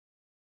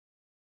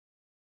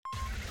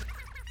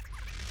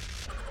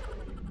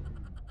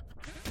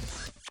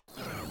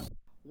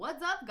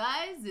What's up,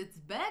 guys? It's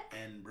Beck.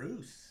 And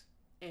Bruce.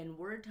 And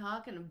we're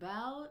talking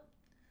about...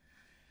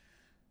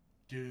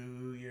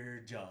 Do your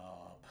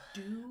job.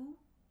 Do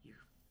your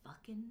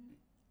fucking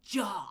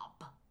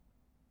job.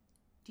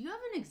 Do you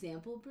have an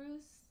example,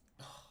 Bruce?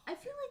 Oh, I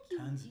feel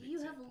like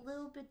you have a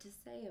little bit to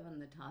say on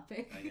the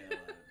topic. I got a lot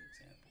of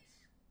examples.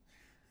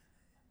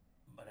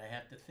 But I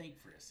have to think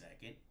for a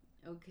second.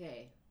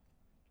 Okay.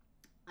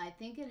 I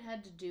think it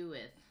had to do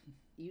with...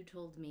 You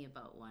told me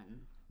about one.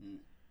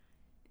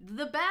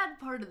 The bad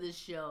part of this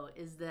show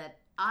is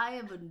that I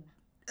have an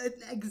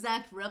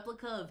exact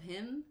replica of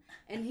him,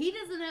 and he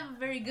doesn't have a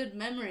very good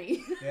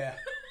memory. Yeah.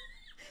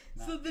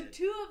 So the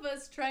two of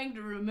us trying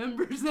to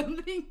remember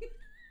something.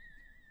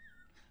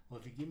 Well,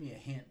 if you give me a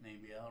hint,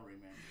 maybe I'll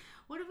remember.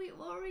 What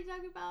were we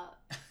talking about?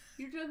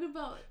 You're talking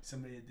about...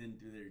 Somebody that didn't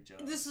do their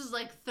job. This was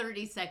like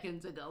 30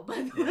 seconds ago,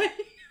 by the way.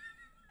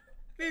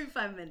 Maybe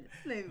 5 minutes.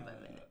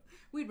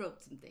 We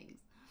wrote some things.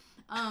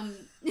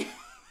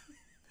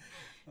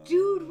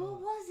 Dude,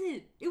 what was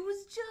it? It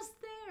was just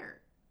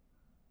there.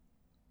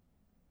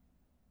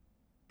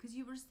 Because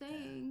you were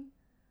saying,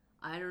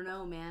 I don't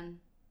know, man.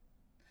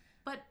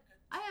 But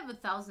I have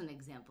 1,000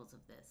 examples of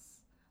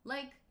this.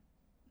 Like,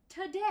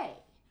 today.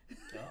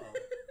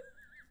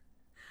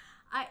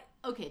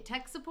 Okay,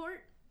 tech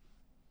support.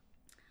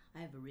 I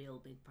have a real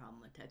big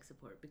problem with tech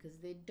support because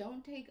they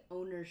don't take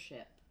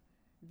ownership.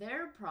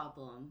 Their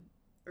problem,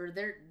 or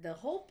the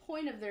whole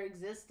point of their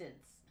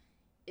existence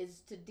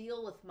is to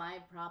deal with my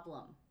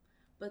problem.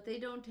 But they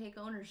don't take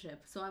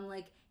ownership. So I'm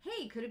like,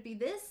 hey, could it be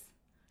this?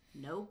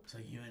 Nope. So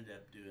you end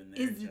up doing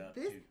their job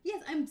too.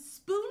 Yes, I'm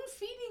spoon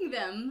feeding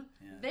them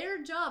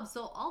their job.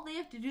 So all they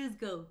have to do is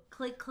go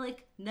click,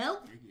 click.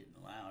 Nope. You're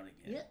getting loud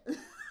again. Yeah.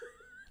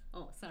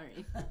 Oh,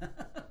 sorry.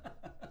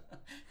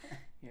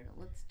 Here,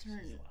 let's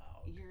turn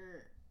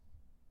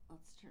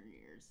Let's turn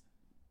yours.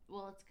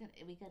 Well,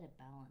 we gotta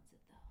balance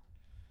it though.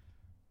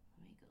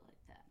 Let me go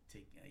like that.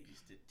 I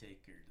used to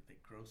take her to the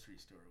grocery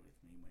store with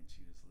me when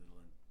she was little,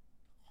 and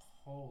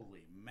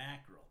holy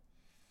mackerel!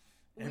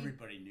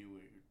 Everybody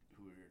knew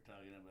who we were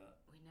talking about.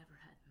 We never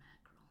had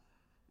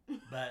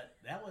mackerel. But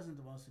that wasn't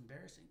the most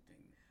embarrassing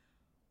thing.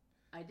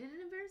 I did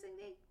an embarrassing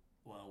thing?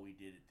 Well, we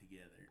did it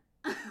together.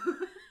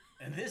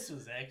 And this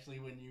was actually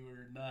when you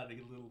were not a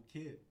little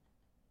kid.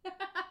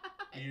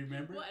 Do you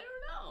remember? Well, I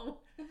don't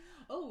know.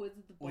 Oh, was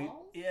it the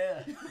balls?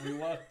 We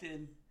walked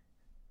in,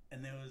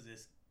 and there was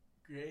this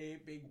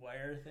great big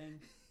wire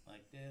thing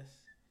like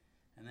this,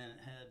 and then it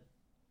had,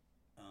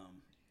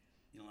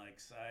 like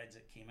sides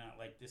that came out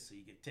like this, so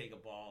you could take a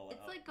ball out.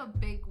 It's like a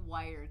big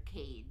wire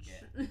cage.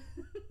 Yeah.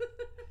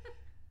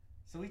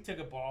 So we took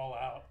a ball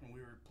out, and we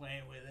were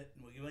playing with it,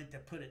 and we went to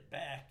put it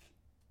back,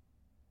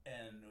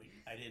 and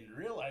I didn't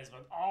realize,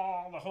 but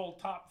the whole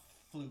top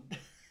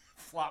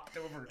flopped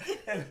over,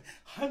 and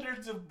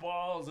hundreds of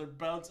balls are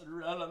bouncing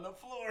around on the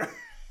floor.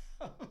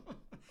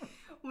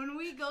 When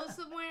we go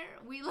somewhere,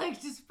 we like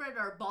to spread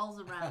our balls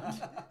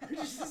around,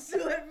 just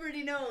so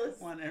everybody knows.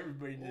 Want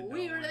everybody to know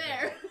we were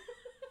there.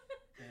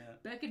 Yeah.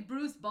 Beck and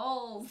Bruce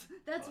balls.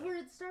 That's where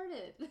it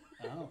started.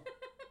 Oh.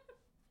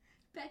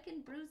 Beck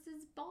and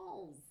Bruce's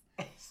balls.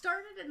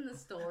 Started in the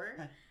store,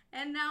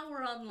 and now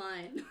we're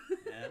online.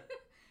 Yeah.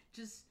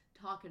 Just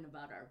talking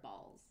about our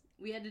balls.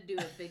 We had to do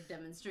a big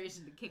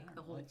demonstration to kick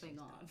the whole thing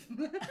off. She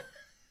doesn't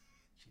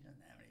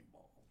have any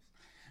balls.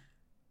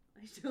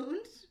 I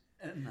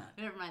don't? Not.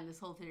 Never mind, this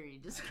whole theory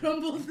just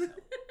crumbled.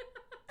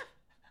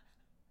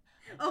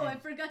 I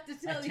forgot to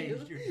tell you. I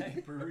changed your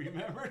diaper,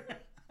 remember?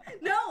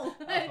 No!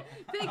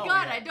 Thank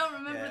God, I don't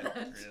remember that.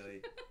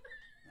 Really?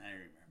 I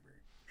remember.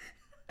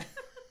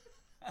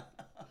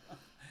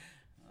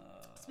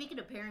 Speaking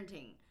of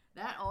parenting,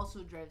 that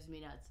also drives me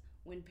nuts.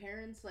 When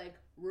parents,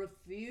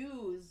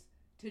 refuse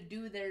to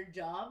do their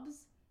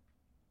jobs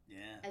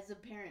as a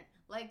parent.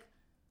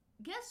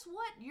 Guess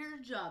what your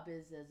job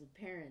is as a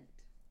parent?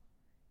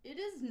 It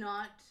is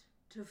not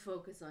to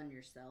focus on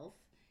yourself.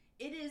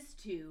 It is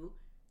to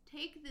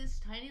take this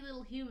tiny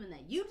little human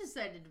that you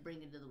decided to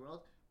bring into the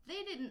world.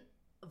 They didn't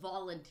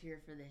volunteer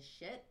for this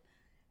shit.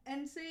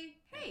 And say,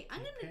 hey, I'm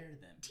going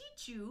to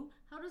teach you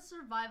how to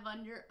survive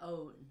on your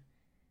own.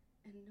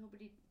 And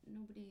nobody,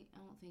 I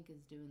don't think,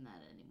 is doing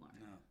that anymore.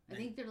 No. I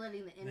think they're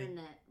letting the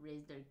internet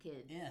raise their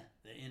kids. Yeah,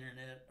 the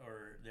internet,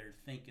 or they're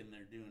thinking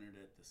they're doing it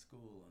at the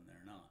school, and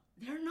they're not.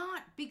 They're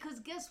not, because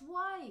guess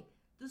why?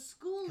 The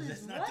school is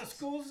it's not the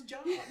school's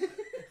job.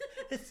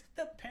 It's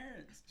the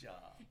parents'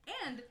 job.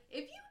 And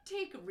if you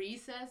take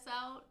recess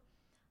out,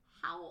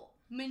 how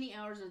many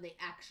hours are they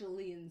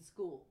actually in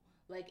school?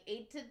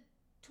 8 to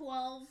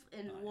 12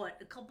 in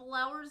a couple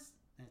hours?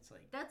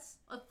 That's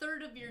a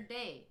third of your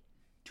day.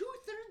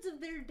 2/3 of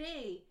their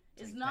day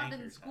is not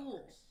in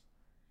school. Hours.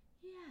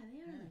 Yeah,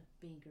 they are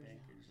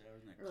bankers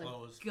hours. And or they're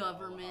closed for all the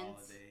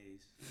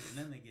holidays. And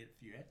then they get a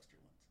few extra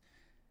ones.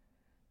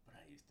 But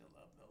I used to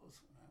love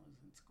those when I was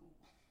in school.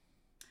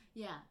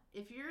 Yeah,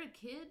 if you're a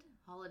kid,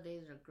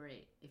 holidays are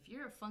great. If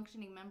you're a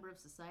functioning member of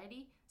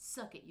society,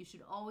 suck it. You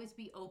should always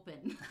be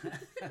open.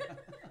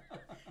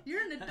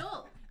 You're an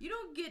adult. You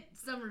don't get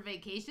summer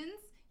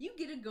vacations. You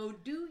get to go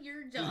do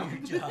your job. Do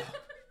your job.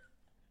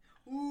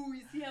 Ooh,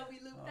 you see how we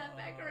looped that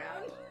back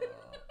around?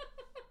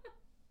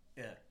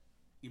 Yeah.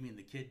 You mean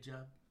the kid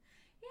job?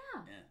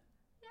 Yeah.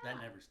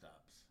 That never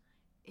stops.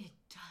 It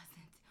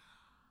doesn't.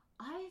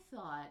 I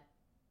thought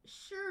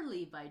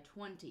surely by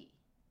 20,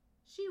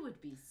 she would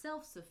be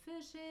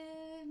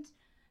self-sufficient,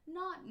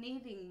 not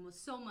needing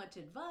so much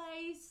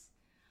advice.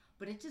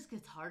 But it just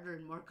gets harder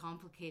and more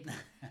complicated.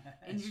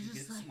 And you're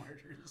just like,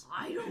 smarter.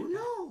 I don't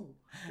know.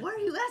 Why are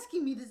you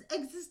asking me this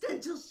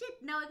existential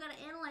shit? Now I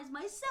gotta analyze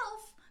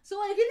myself so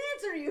I can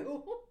answer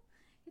you.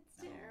 It's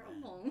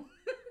terrible.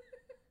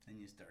 And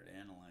you start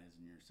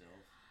analyzing yourself.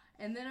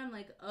 And then I'm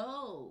like,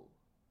 oh,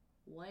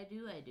 why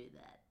do I do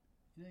that?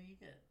 You know, you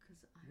get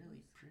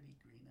really pretty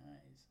green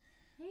eyes.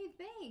 Hey,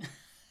 thanks.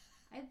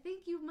 I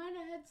think you might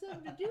have had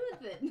something to do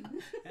with it. Yes,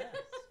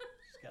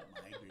 she's got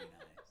my green eyes.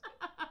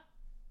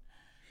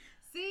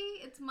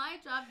 See, it's my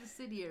job to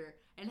sit here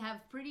and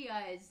have pretty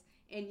eyes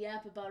and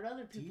yap about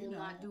other people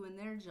not doing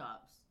their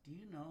jobs. Do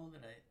you know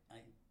that I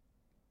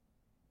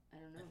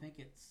don't know. I think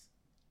it's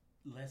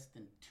less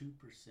than 2%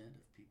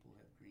 of people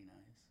have green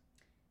eyes.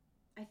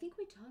 I think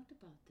we talked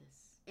about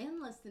this.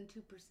 And less than 2%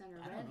 are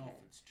redhead. I don't know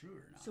if it's true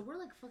or not. So we're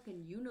like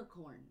fucking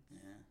unicorns.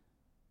 Yeah.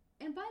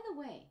 And by the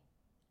way,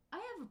 I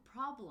have a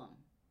problem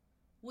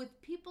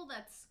with people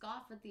that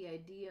scoff at the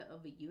idea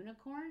of a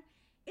unicorn.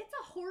 It's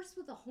a horse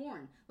with a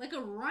horn. Like a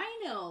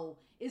rhino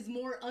is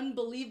more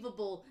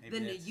unbelievable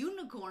than a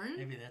unicorn.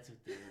 Maybe that's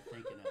what they're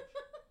thinking of.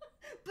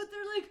 But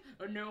they're like,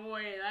 oh, no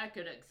way that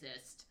could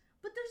exist.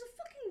 But there's a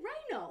fucking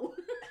rhino.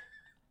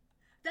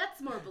 That's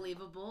more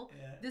believable.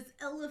 Yeah. This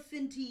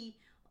elephanty,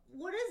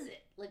 what is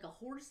it? Like a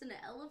horse and an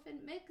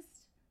elephant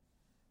mixed?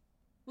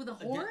 With a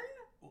horn?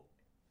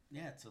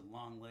 Yeah, it's a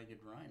long-legged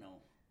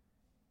rhino.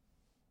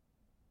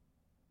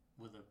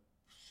 With a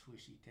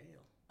swishy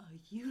tail. A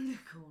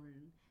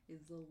unicorn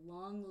is a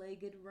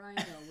long-legged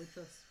rhino with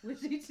a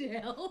swishy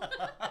tail.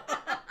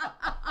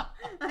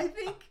 I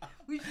think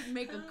we should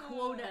make a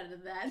quote out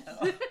of that.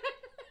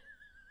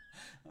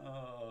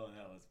 Oh,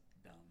 that was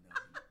dumb.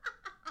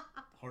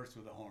 Horse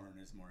with a horn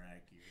is more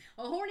accurate.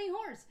 A horny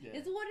horse. Yeah.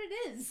 It's what it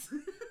is.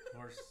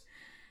 Horse.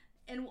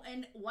 And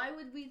why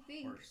would we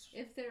think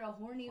if they're a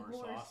horny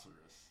horse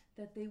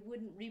that they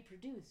wouldn't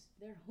reproduce?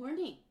 They're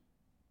horny.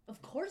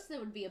 Of course there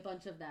would be a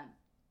bunch of them.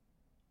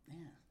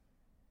 Yeah.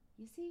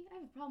 You see, I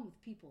have a problem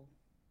with people.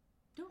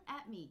 Don't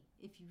at me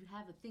if you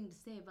have a thing to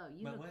say about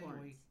unicorns.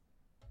 But wait.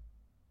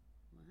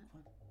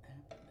 What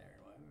happened there?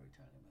 Why were we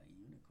talking about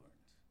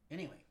unicorns?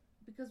 Anyway.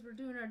 Because we're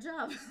doing our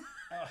job.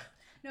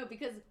 No,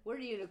 because we're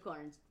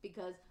unicorns.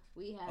 Because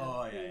we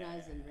have green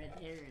eyes and red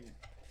hair and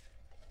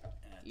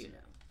you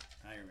know.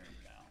 I remember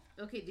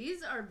now. Okay,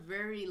 these are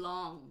very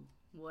long.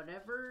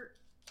 Whatever.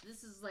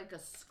 This is like a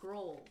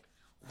scroll.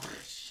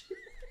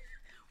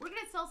 We're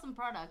going to sell some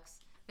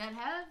products that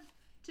have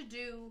to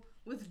do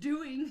with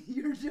doing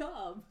your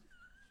job.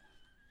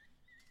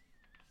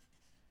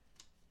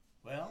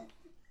 Well,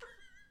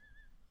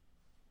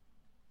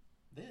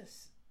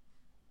 this.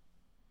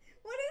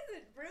 What is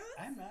it, Bruce?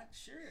 I'm not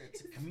sure.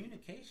 It's a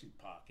communication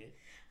pocket.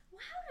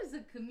 Well, how does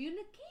a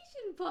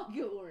communication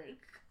pocket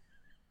work?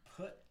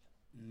 Put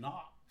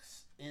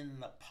knocks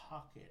in the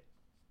pocket.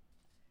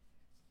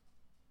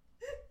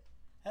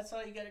 That's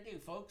all you gotta do,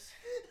 folks.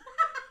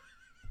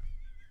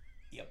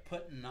 You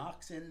put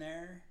knocks in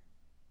there,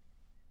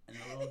 and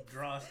the little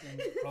drawstring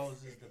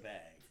closes the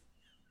bag.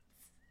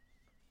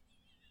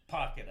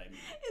 Pocket, I mean.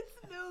 It's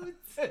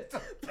notes. It's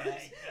a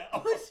bag now.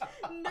 Push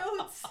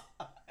notes.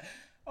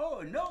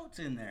 Oh, notes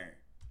in there.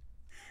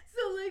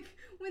 So, like,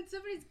 when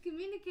somebody's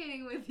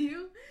communicating with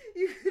you,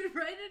 you could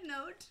write a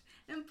note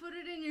and put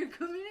it in your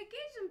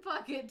communication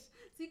pocket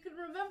so you can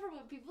remember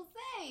what people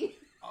say.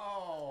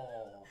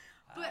 Oh.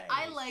 But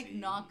I like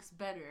knocks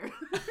better.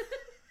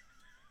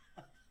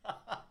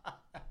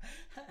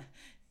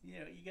 You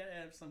know, you gotta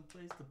have some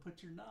place to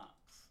put your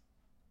knocks.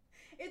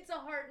 It's a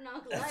hard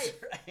knock life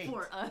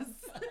for us.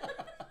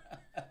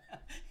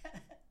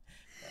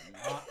 The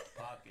knock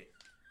pocket.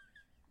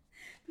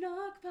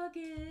 Knock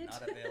pocket.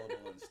 Not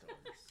available in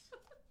stores.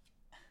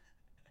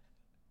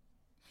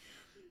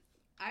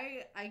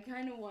 I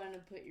kind of want to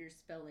put your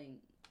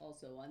spelling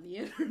also on the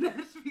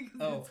internet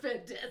because it's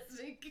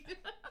fantastic.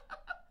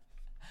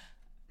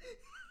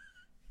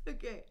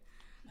 Okay.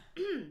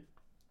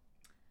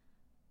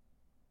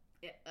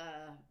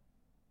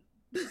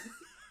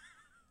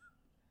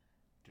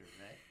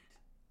 Direct.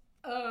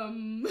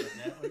 Is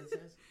that what it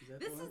says? Is that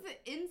this is the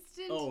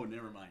instant. Oh,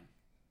 never mind.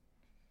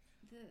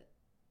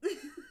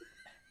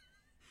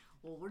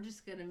 Well, we're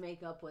just gonna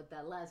make up what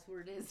that last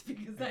word is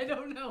because I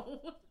don't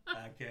know.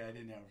 Okay, I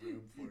didn't have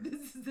room for it.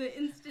 This is the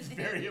instant. It's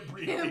very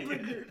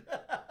abbreviated.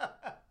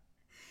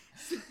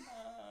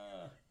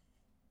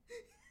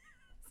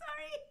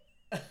 Sorry.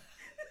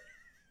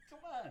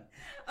 Come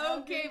on.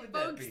 Okay,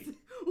 folks.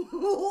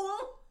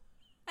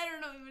 I don't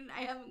know. Even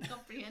I haven't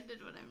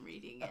comprehended what I'm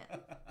reading yet.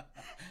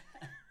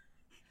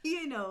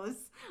 He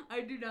knows.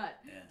 I do not.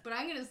 Yeah. But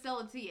I'm going to sell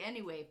it to you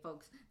anyway,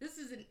 folks. This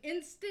is an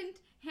instant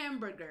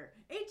hamburger.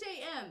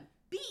 HAM.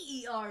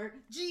 BERGER.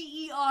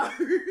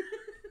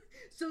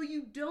 So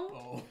you don't.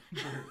 Oh,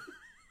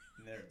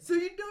 so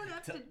you don't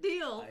have to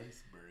deal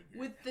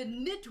with the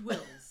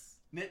nitwills.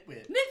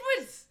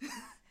 Nitwits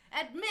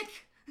at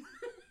Mick.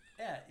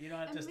 Yeah, you don't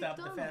have to stop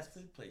at the fast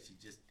food place. You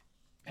just,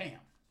 bam.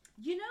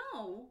 You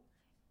know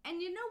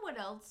what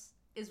else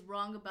is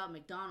wrong about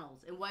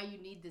McDonald's and why you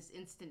need this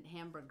instant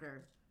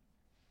hamburger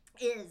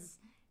is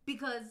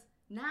because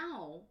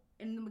now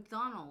in the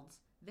McDonald's,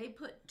 they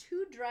put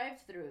 2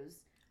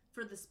 drive-thrus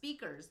for the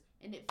speakers,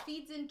 and it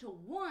feeds into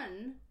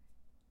one,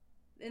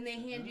 and they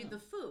hand you the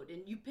food,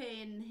 and you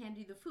pay and hand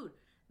you the food.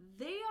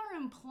 They are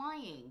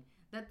implying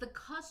that the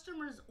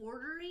customer's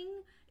ordering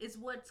is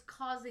what's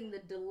causing the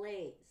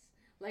delays.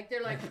 Like,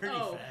 they're like,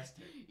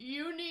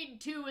 you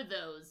need 2 of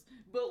those,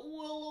 but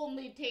we'll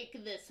only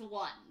take this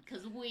one,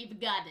 because we've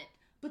got it.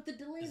 But the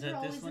delays are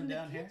always in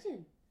the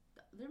kitchen.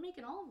 They're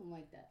making all of them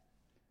like that.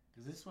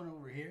 Because this one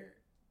over here,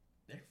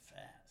 they're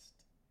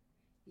fast.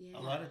 Yeah.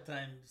 A lot of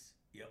times,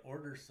 you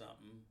order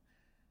something,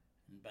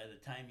 and by the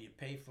time you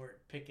pay for it,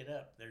 pick it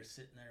up, they're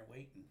sitting there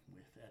waiting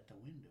at the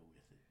window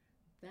with it.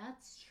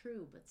 That's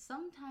true, but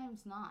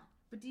sometimes not.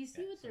 But do you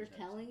see what they're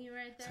telling you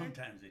right there?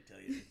 Sometimes they tell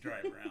you to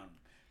drive around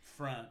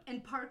front.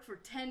 And park for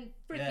 10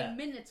 freaking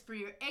minutes for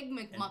your Egg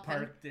McMuffin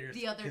park there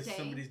the other day. Because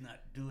somebody's not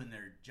doing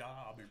their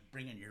job and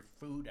bringing your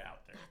food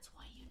out there. That's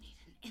why you need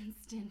an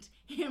instant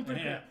hamburger.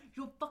 Yeah.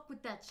 You don't fuck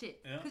with that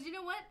shit. Because you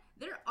know what?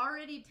 They're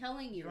already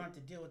telling you. You don't have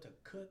to deal with a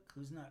cook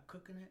who's not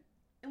cooking it.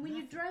 And when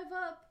you drive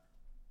up,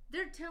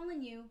 they're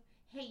telling you,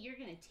 hey, you're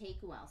going to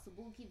take a while, so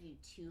we'll give you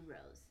 2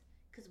 rows.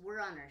 Because we're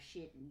on our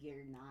shit and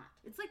you're not.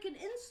 It's like an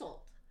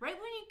insult, right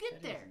when you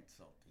get there. Is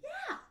insulting.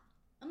 Yeah.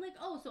 I'm like,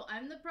 oh, so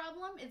I'm the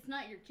problem? It's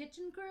not your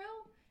kitchen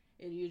crew?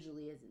 It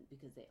usually isn't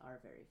because they are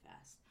very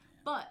fast. Yeah.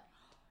 But,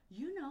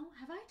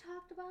 have I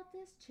talked about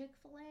this?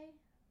 Chick-fil-A?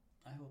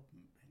 I hope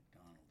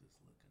McDonald's is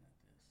looking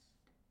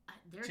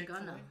at this. They're Chick-fil-A?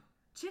 gonna.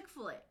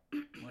 Chick-fil-A.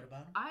 What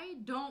about them? I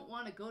don't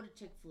want to go to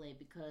Chick-fil-A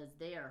because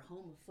they are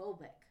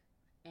homophobic.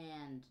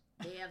 And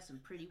they have some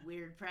pretty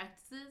weird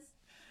practices.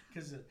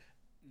 Because,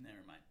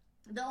 never mind.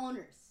 The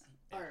owners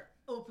are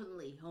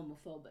openly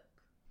homophobic.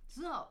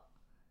 So,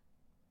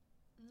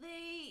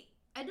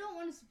 I don't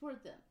want to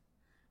support them.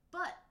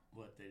 But.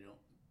 What, they don't?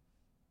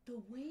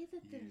 The way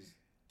that use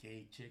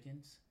gay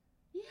chickens?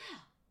 Yeah.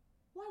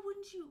 Why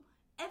wouldn't you?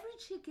 Every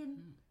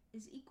chicken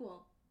is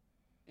equal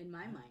in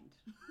my mind.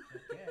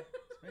 Okay.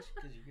 Especially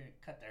because you're going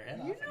to cut their head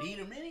off and eat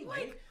them anyway.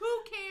 Like,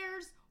 who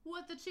cares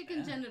what the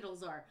chicken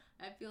genitals are?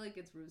 I feel like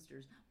it's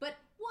roosters. But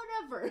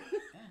whatever.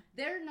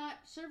 They're not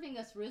serving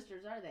us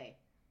roosters, are they?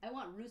 I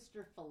want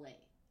rooster fillet.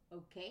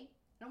 Okay?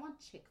 I don't want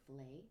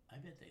Chick-fil-A. I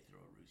bet they throw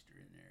a rooster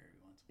in there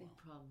every once in a while.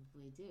 They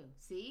probably do.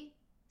 See?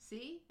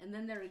 And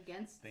then they're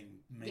against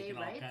making gay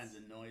all rights? kinds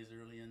of noise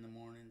early in the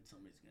morning.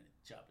 Somebody's going to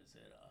chop his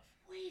head off.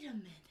 Wait a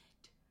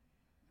minute.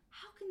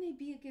 How can they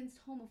be against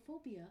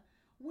homophobia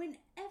when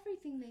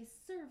everything they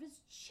serve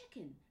is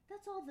chicken?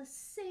 That's all the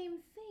same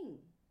thing.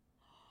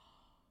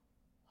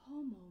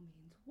 Homo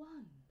means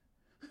one.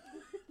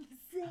 The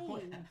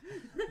same.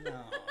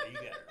 No, you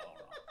got it all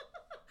wrong.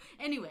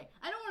 Anyway,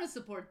 I don't want to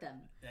support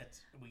them.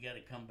 We got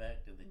to come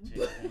back to the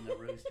chicken and the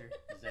rooster.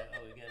 Is that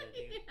what we got to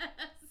do?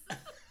 Yes.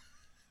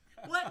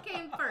 What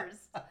came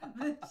first,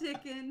 the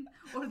chicken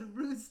or the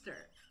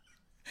rooster?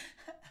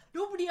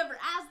 Nobody ever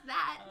asked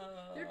that.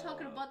 They're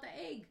talking about the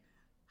egg.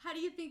 How do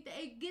you think the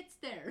egg gets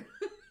there?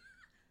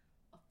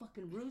 A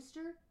fucking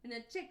rooster and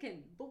a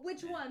chicken. But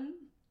which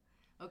one?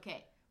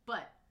 Okay,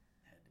 but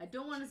I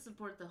don't want to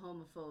support the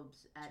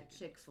homophobes at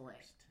Chick-fil-A.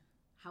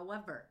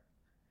 However,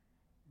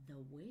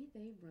 the way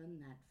they run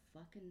that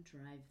fucking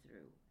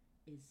drive-thru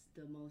is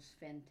the most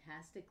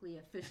fantastically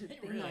efficient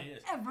thing really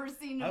I've ever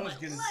seen in my life. I was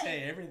going to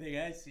say, everything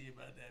I see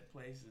about that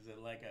place is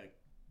like a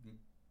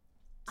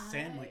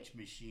sandwich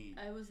machine.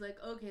 I was like,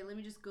 okay, let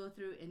me just go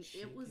through. And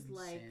it was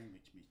like,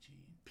 sandwich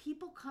machine.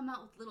 People come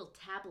out with little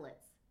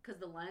tablets because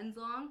the line's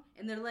long.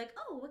 And they're like,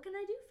 oh, what can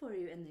I do for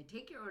you? And they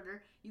take your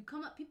order.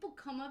 People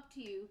come up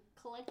to you,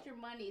 collect your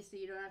money so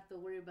you don't have to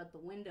worry about the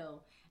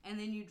window. And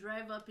then you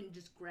drive up and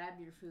just grab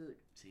your food.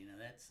 See, now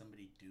that's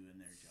somebody doing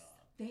their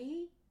job.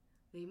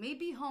 They may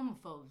be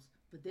homophobes,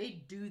 but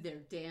they do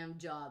their damn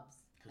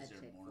jobs at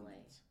Chick-fil-A. Because they're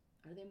Mormons.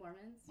 Are they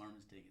Mormons?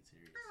 Mormons take it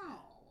serious. Oh,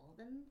 well,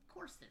 then of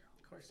course they're homophobes.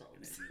 Of course they're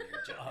going to do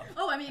their job.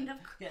 Oh, I mean,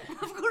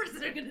 of course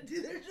they're going to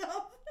do their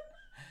job.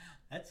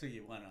 That's who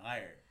you want to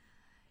hire.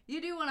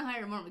 You do want to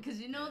hire a Mormon because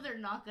you know they're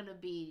not going to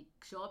be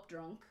show up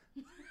drunk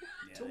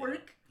to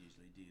work.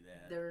 Usually do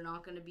that. They're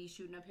not going to be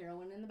shooting up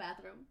heroin in the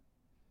bathroom.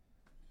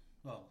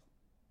 Well,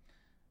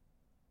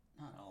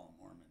 not all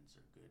Mormons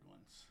are good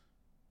ones.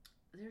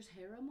 There's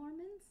Hero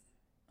Mormons?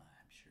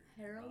 I'm sure.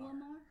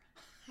 Heroamor?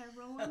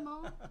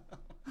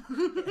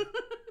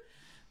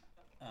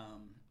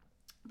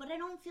 But I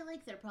don't feel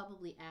like they're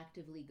probably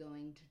actively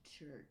going to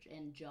church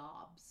and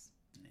jobs.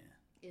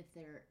 Yeah. If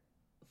they're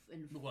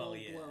in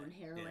full-blown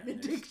heroin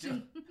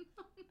addiction.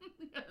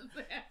 Yeah,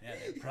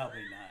 they're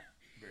probably not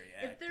very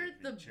active. If they're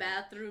at the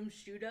bathroom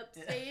shoot-up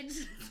stage,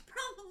 it's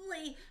probably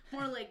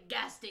more like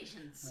gas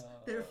stations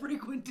they're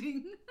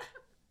frequenting.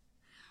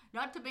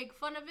 Not to make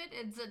fun of it,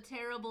 it's a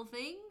terrible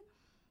thing,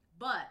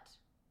 but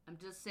I'm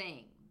just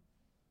saying,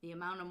 the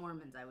amount of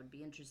Mormons, I would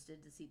be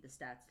interested to see the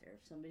stats there.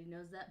 If somebody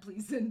knows that,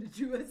 please send it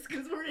to us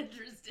because we're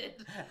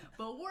interested.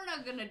 But we're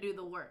not going to do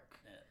the work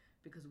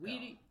because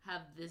we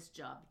have this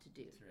job to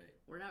do. That's right.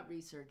 We're not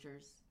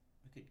researchers.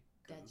 We could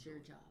That's your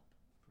job.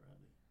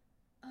 Probably.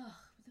 Ugh,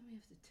 but then we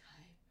have to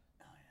type.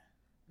 Oh,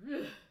 yeah.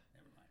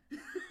 Never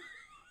mind.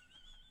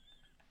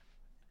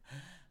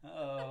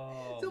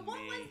 Oh, so what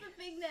was the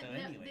thing that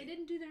anyway. they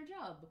didn't do their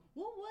job?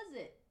 What was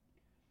it?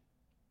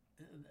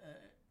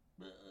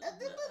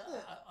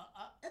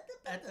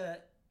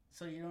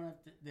 So you don't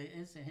have to. The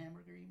instant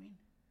hamburger, you mean?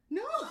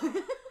 No.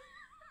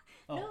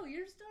 Oh. No,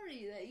 your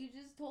story that you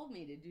just told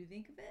me. Did you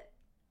think of it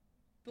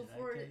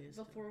before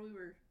we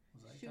were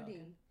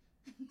shooting?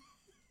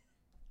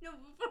 No,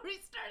 before we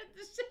started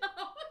the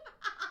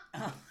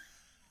show.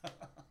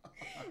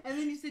 And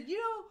then you said,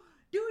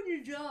 doing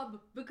your job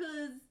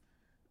because.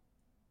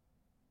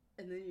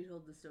 And then you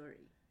told the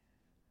story.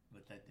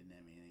 But that didn't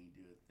have anything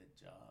to do with the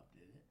job,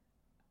 did it?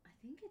 I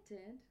think it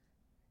did.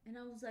 And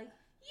I was like,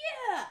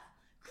 yeah,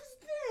 because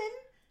then...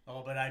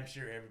 Oh, but I'm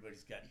sure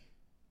everybody's got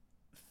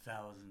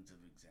thousands of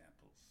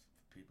examples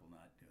of people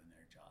not doing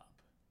their job.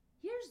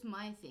 Here's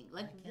my thing.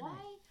 Like, why...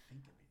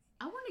 Think of it.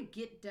 I want to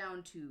get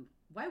down to,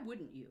 why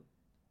wouldn't you?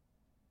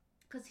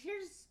 Because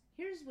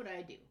here's what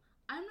I do.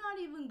 I'm not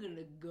even going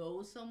to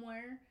go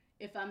somewhere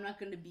if I'm not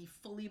going to be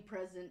fully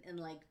present and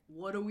like,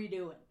 what are we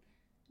doing?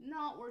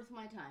 Not worth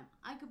my time.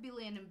 I could be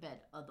laying in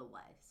bed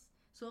otherwise.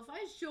 So if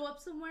I show up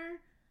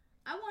somewhere,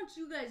 I want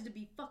you guys to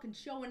be fucking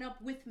showing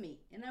up with me.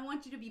 And I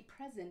want you to be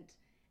present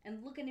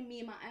and looking at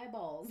me in my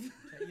eyeballs.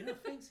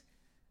 Things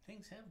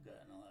have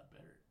gotten a lot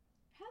better.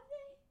 Have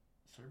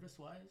they?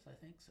 Service-wise, I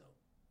think so.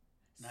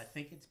 And I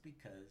think it's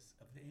because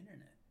of the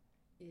internet.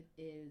 It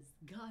is.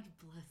 God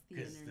bless the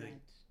internet. Because they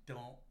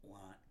don't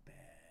want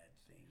bad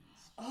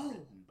things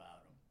written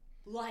about them.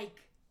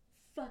 Like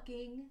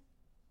fucking...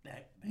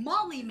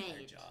 Molly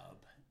Maid.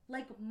 Job.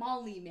 Like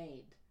Molly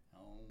Maid.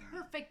 Oh,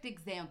 perfect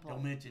example.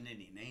 Don't mention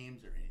any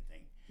names or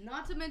anything.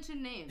 Not to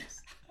mention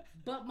names,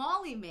 but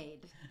Molly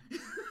Maid.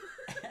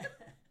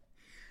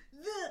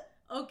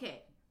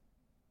 Okay.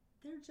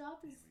 Their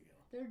job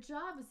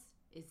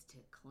is to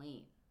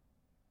clean.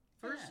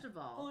 First of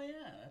all. Oh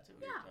yeah, that's what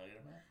we were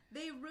talking about.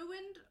 They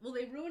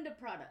ruined a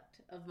product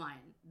of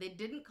mine. They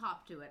didn't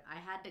cop to it. I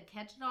had to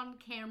catch it on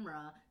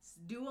camera,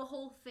 do a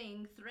whole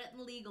thing,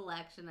 threaten legal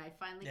action. I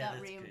finally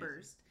got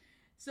reimbursed.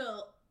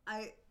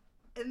 Crazy.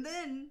 And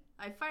then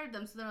I fired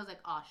them. So then I was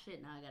like, oh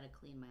shit, now I gotta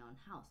clean my own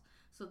house.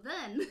 So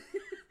then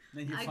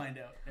then you find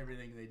out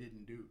everything they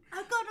didn't do.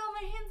 I got on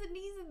my hands and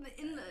knees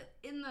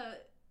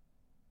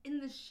in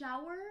the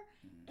shower,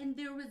 and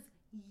there was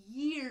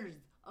years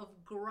of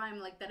grime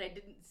like that I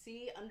didn't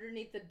see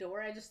underneath the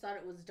door. I just thought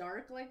it was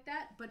dark like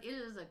that, but it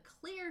is a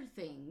clear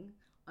thing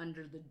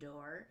under the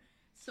door.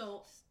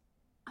 So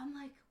I'm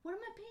like, what am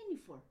I paying you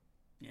for?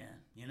 Yeah,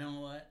 you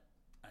know what?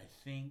 I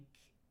think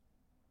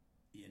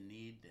you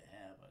need to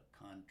have a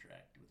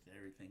contract with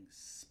everything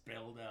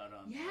spelled out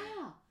on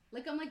there.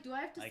 Like, I'm like, do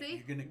I have to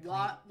say,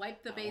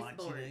 wipe the baseboards?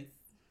 I want you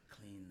to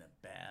clean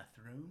the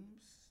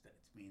bathrooms. That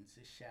means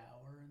the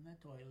shower and the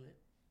toilet.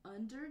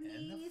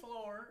 Underneath. And the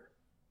floor.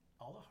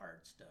 All the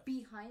hard stuff.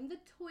 Behind the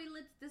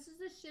toilets. This is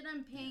the shit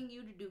I'm paying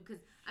you to do.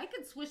 Because I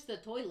could swish the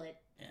toilet.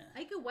 Yeah.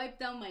 I could wipe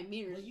down my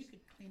mirrors. Well, you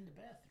could clean the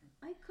bathroom.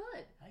 I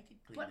could. I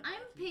could clean But the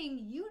bathroom. I'm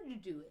paying you to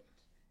do it.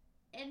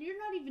 And you're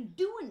not even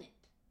doing it.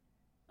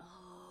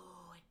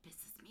 Oh, it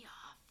pisses me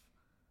off.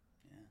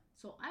 Yeah.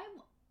 So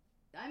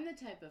I'm the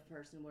type of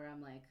person where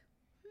I'm like,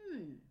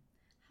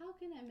 how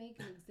can I make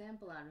an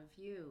example out of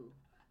you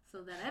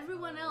so that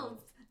everyone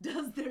else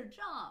does their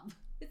job?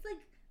 It's like,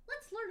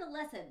 let's learn a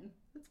lesson.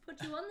 Let's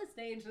put you on the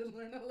stage and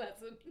learn a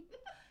lesson.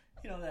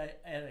 You know,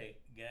 I had a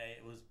guy,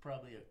 it was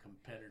probably a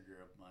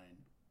competitor of mine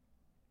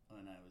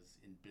when I was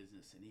in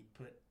business, and he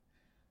put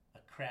a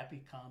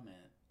crappy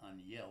comment on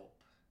Yelp.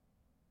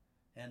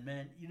 And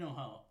man, you know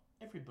how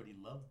everybody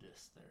loved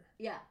us there.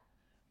 Yeah.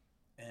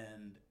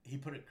 And he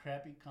put a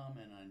crappy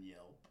comment on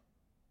Yelp,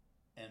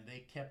 and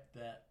they kept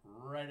that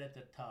right at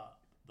the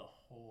top the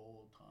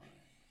whole time.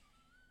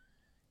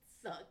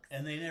 Sucks.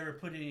 And they never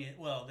put any,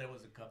 well, there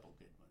was a couple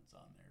good ones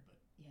on there, but.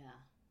 Yeah.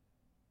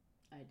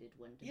 I did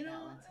one to you know,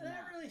 balance them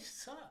that out. really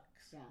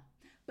sucks. Yeah.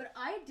 But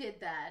I did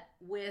that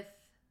with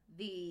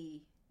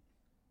the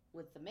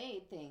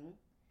maid thing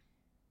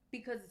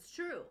because it's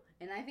true.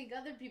 And I think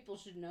other people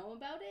should know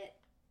about it.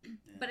 Yeah.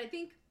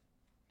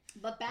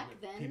 But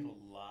back then. People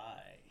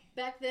lie.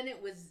 Back then it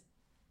was,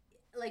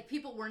 like,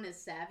 people weren't as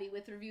savvy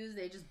with reviews.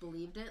 They just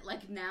believed it.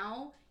 Like,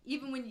 now,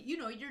 even when,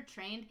 you're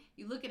trained,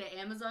 you look at an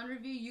Amazon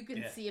review, you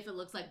can see if it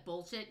looks like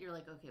bullshit. You're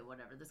like, okay,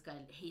 whatever. This guy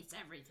hates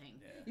everything.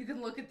 Yeah. You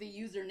can look at the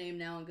username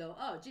now and go,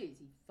 oh, geez,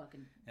 he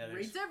fucking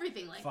rates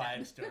everything like 5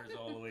 that. stars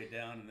all the way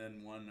down and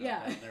then one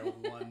down there,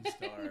 1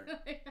 star.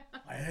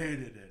 I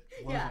hated it.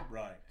 It wasn't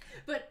right.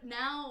 But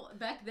now,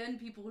 back then,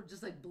 people were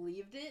just, like,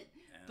 believed it.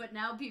 Yeah. But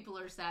now people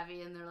are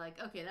savvy and they're like,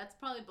 okay, that's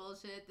probably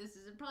bullshit.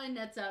 It probably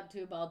nets out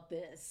to about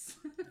this.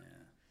 Yeah.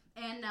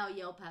 And now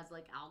Yelp has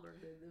like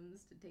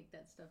algorithms to take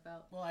that stuff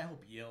out. Well, I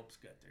hope Yelp's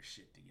got their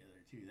shit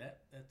together too.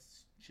 That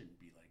shouldn't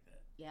be like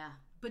that. Yeah,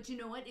 but you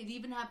know what? It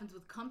even happens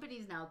with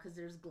companies now because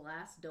there's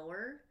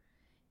Glassdoor,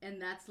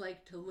 and that's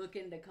like to look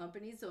into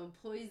companies. So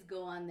employees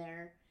go on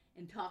there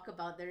and talk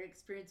about their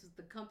experience with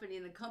the company,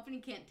 and the company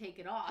can't take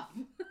it off.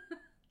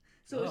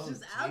 So it's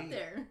just out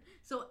there.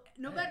 So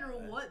no matter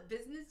what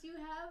business you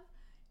have,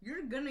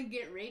 you're gonna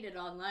get rated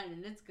online,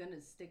 and it's gonna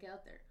stick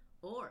out there.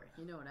 Or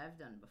you know what I've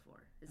done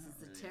before? This is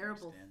really a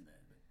terrible.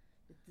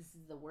 This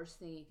is the worst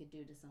thing you could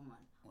do to someone.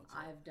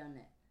 I've done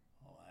it.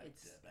 Oh, I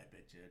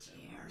bet you it's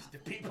the worst to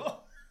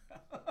people.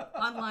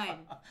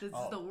 Online. This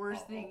is the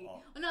worst thing.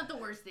 Well, not the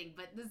worst thing,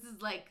 but this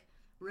is like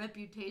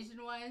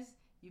reputation-wise,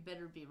 you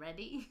better be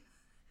ready.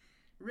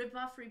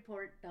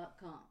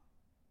 Ripoffreport.com.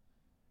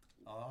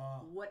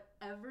 Oh.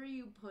 Whatever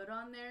you put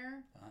on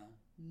there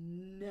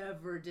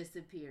never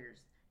disappears.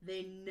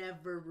 They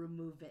never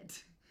remove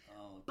it.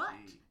 Oh, but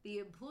the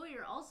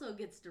employer also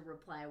gets to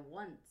reply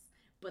once,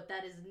 but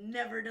that is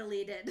never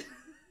deleted.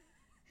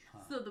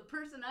 So the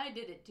person I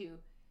did it to,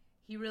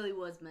 he really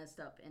was messed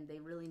up, and they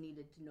really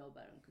needed to know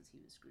about him because he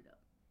was screwed up.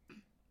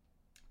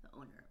 The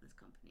owner of this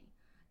company.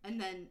 And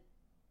then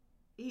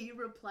he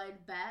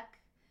replied back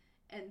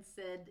and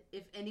said,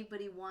 if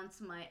anybody wants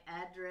my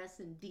address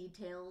and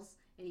details,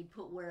 and he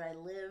put where I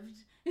lived,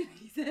 and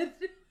he said,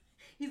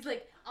 he's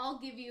like, I'll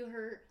give you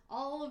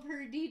all of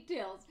her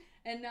details.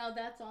 And now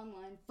that's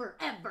online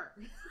forever.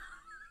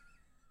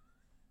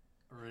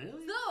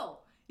 Really? So,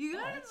 you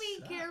gotta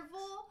be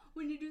careful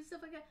when you do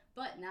stuff like that.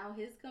 But now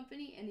his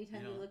company,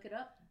 anytime you look it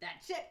up,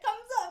 that shit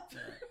comes up. Yeah.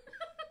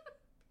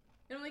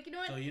 And I'm like, you know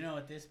what? So you know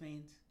what this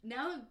means?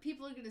 Now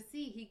people are gonna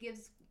see he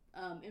gives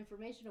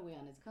information away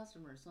on his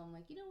customers. So I'm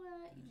like, you know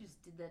what? You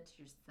just did that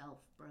to yourself,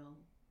 bro.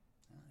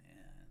 Oh,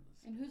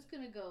 yeah. And who's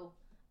gonna go,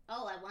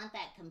 oh, I want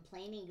that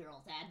complaining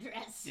girl's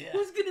address. Yeah.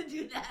 Who's gonna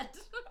do that?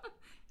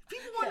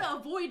 People want to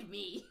avoid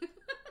me.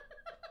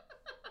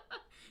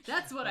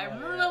 That's what I'm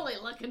really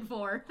looking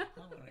for. I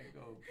want to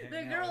go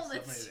the girl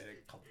that's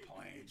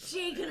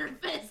shaking her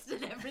fist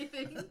and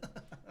everything.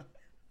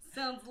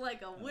 Sounds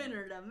like a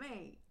winner to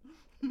me.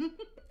 I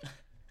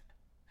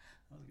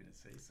was going to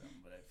say something,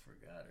 but I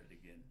forgot it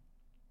again.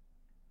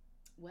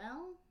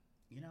 Well,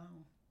 you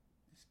know,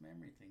 this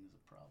memory thing is a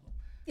problem.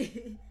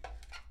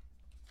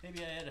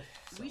 Maybe I had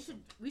we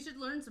should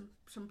learn some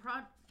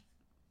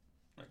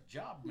a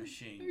job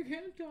machine. You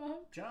can't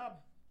talk.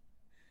 Job.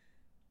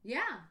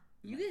 Yeah.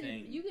 You get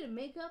to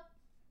make up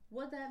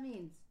what that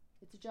means.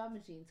 It's a job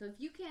machine. So if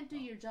you can't do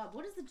your job,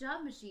 what does the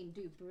job machine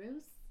do,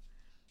 Bruce?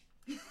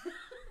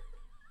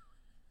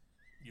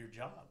 Your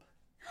job.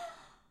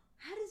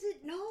 How does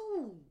it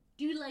know?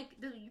 Do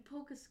you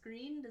poke a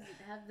screen? Does it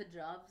have the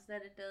jobs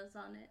that it does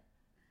on it?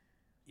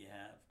 You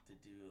have to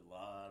do a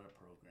lot of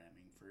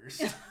programming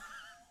first.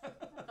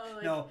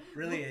 No,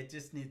 really, it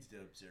just needs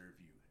to observe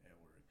you at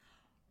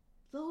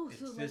work.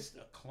 It's just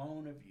a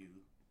clone of you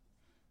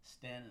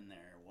standing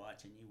there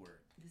watching you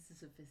work. This is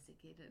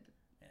sophisticated.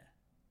 Yeah.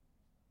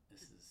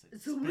 This is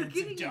an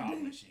expensive job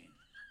machine.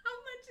 How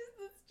much is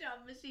this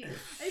job machine?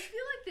 I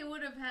feel like they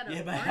would have had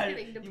a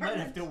marketing department. You might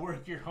have to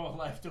work your whole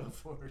life to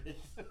afford it.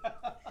 I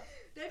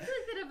feel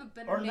like they'd have a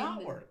better name. Or not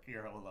than work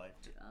your whole life.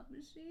 Job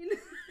machine.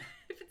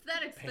 If it's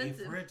that expensive.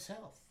 Pay for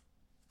itself.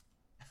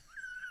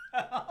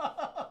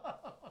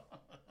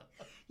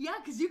 Yeah,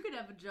 because you could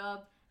have a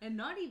job and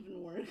not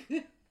even work.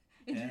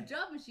 And your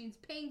job machine's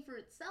paying for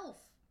itself.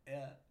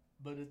 Yeah,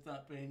 but it's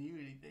not paying you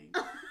anything.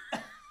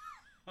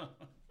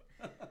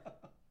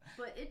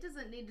 But it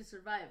doesn't need to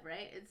survive,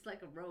 right? It's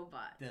like a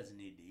robot. Doesn't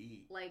need to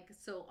eat.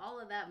 So all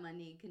of that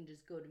money can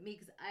just go to me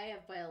because I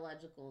have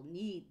biological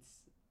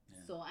needs. Yeah.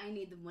 So I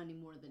need the money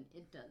more than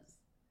it does.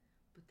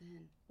 But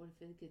then, what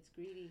if it gets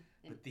greedy?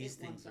 And but these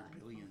things are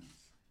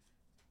billions.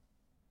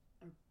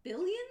 Are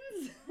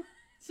billions?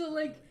 So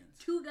billions.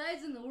 2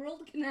 guys in the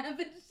world can have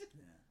it?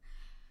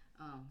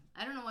 Yeah.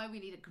 I don't know why we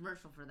need a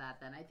commercial for that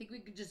then. I think we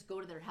could just go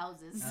to their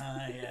houses.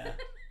 Yeah.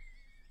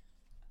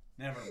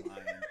 Never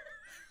mind.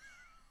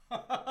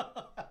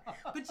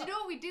 But you know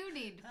what we do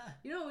need?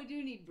 You know what we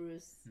do need,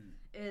 Bruce?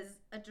 Is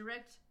a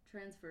direct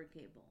transfer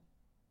cable.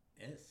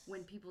 Yes.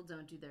 When people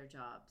don't do their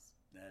jobs.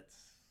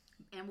 That's...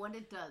 And what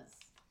it does,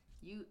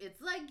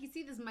 it's like, you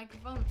see this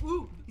microphone?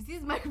 Ooh! You see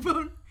this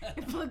microphone?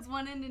 It plugs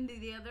one end into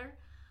the other.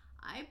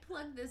 I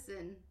plug this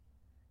in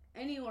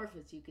any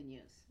orifice you can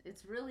use.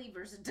 It's really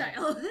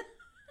versatile.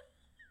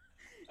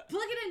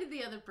 Plug it into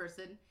the other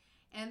person,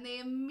 and they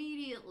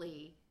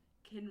immediately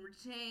can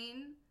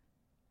retain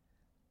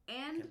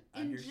and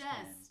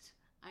ingest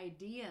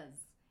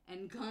ideas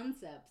and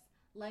concepts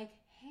like,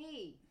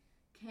 hey,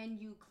 can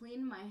you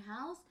clean my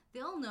house?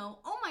 They'll know,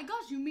 oh my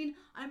gosh, you mean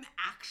I'm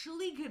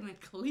actually gonna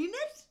clean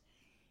it?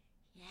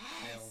 Yes.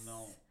 They'll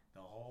know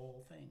the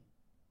whole thing.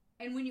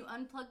 And when you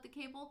unplug the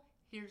cable,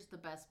 here's the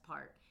best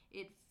part.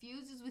 It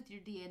fuses with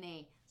your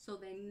DNA, so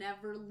they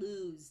never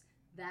lose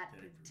that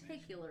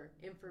particular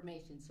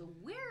information. So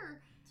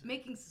we're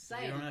making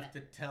society. So you don't have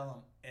to tell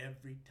them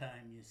every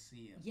time you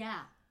see them. Yeah,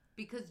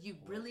 because you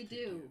really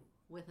do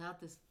without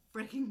this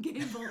freaking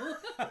cable.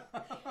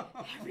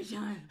 Every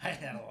time. I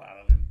had a lot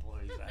of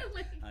employees.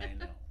 I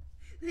know.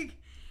 Like,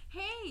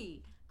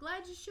 hey,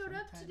 glad you showed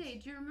up today.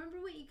 Do you remember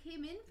what you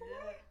came in for?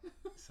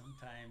 Yeah.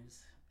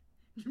 Sometimes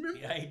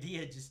the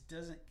idea just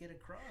doesn't get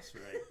across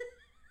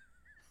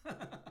right.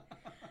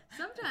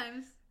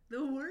 Sometimes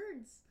the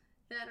words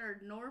that are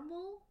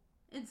normal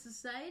in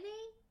society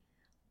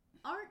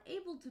aren't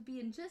able to be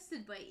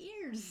ingested by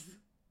ears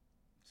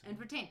and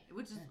retained,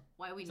 which is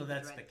why we need the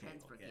direct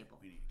transfer cable.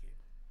 We need a cable.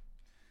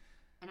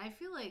 And I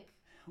feel like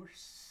we're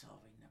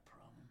solving the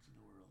problems in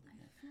the world again.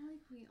 I feel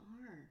like we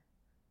are.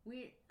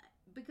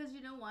 Because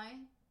you know why?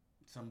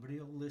 Somebody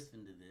will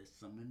listen to this,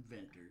 some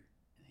inventor,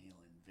 and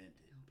he'll invent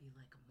it. He'll be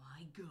like,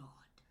 my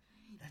God,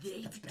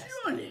 that's the best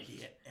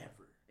idea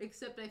ever.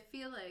 Except I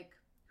feel like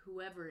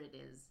whoever it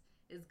is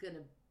going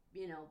to,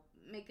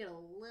 make it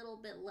a little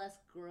bit less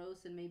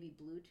gross and maybe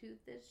Bluetooth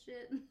this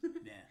shit.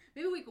 Yeah.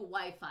 Maybe we could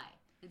Wi-Fi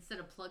instead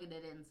of plugging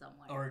it in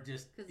somewhere. Or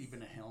just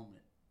even a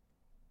helmet.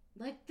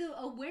 Like the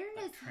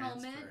awareness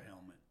helmet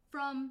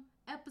from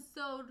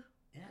episode,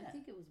 I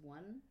think it was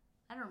 1.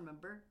 I don't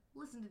remember.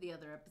 Listen to the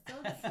other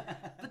episodes.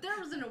 But there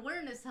was an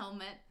awareness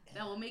helmet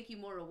that will make you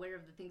more aware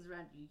of the things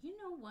around you. You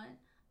know what?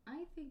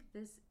 I think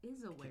this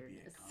is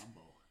awareness. It could be a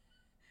combo.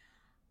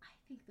 I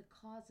think the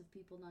cause of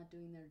people not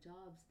doing their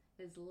jobs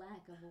is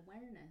lack of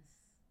awareness.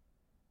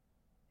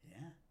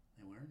 Yeah,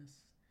 the awareness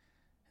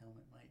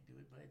helmet might do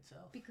it by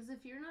itself. Because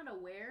if you're not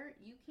aware,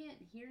 you can't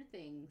hear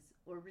things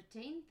or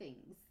retain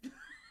things.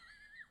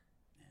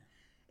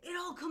 It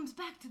all comes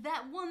back to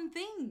that one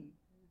thing.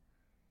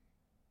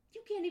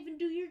 You can't even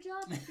do your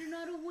job if you're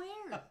not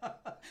aware.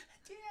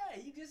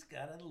 Yeah, you just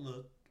gotta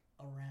look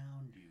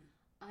around you.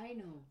 I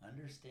know.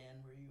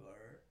 Understand where you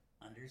are,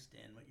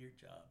 understand what your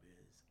job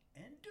is,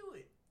 and do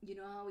it. You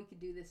know how we could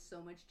do this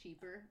so much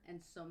cheaper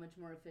and so much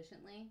more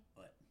efficiently?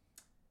 What?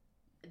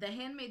 The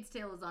Handmaid's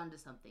Tale is onto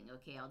something,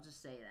 okay? I'll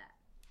just say that.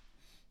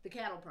 The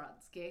cattle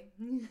prods, okay?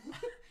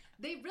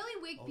 They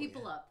really wake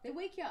people up. They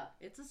wake you up.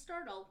 It's a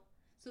startle.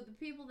 So the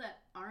people that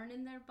aren't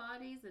in their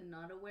bodies and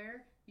not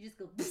aware, you just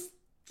go,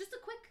 just a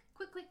quick.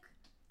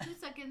 2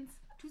 seconds.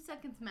 2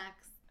 seconds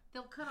max.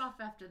 They'll cut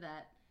off after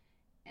that.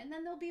 And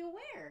then they'll be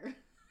aware.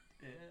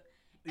 Yeah.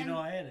 You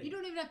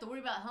don't even have to worry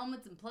about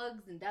helmets and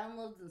plugs and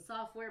downloads and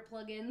software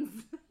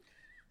plugins.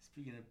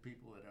 Speaking of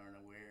people that aren't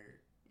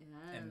aware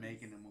and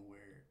making them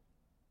aware,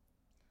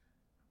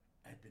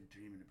 I've been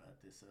dreaming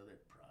about this other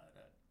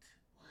product.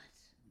 What?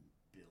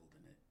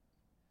 Building it.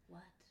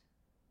 What?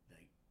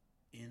 Like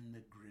in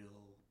the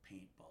grill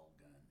paintball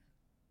gun.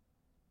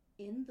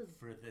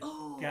 For the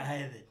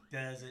guy that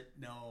doesn't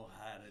know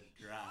how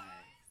to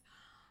drive.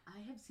 I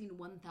have seen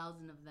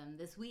 1,000 of them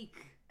this week.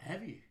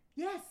 Have you?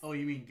 Yes. Oh,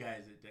 you mean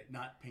guys that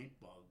not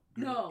paintball?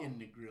 In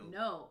the grill.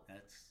 No.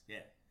 That's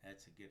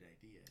a good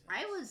idea.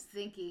 I was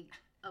thinking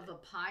of a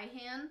pie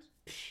hand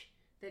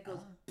that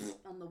goes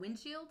on the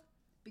windshield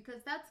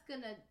because that's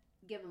gonna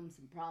give them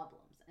some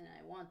problems, and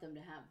I want them to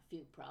have a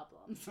few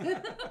problems.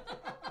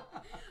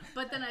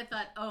 But then I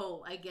thought,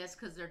 I guess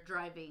because they're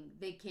driving,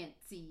 they can't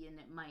see, and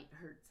it might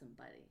hurt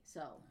somebody.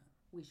 So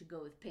we should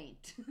go with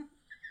paint.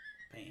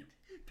 Paint.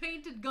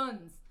 Painted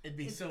guns. It'd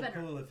be so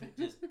better. Cool if it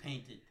just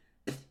painted.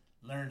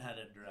 Learn how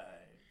to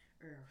drive.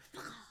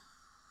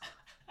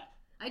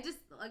 Or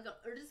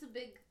just a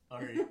big.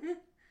 Or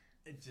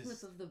it just.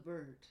 Flip of the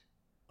bird.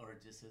 Or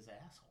just his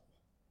asshole.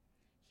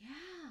 Yeah.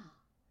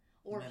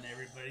 And then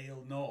everybody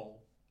will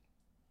know.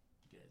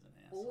 The guy's an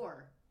asshole.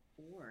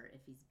 Or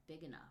if he's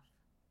big enough,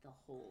 the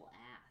whole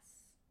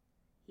ass.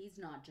 He's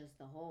not just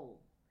the hole.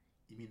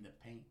 You mean the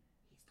paint?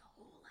 He's the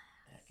whole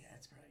ass.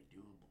 That's probably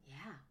doable.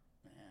 Yeah.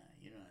 Yeah,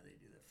 you know how they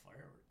do the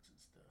fireworks and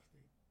stuff.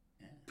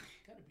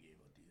 Gotta be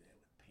able to do that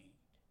with paint.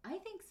 I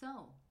think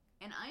so.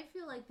 And I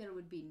feel like there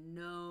would be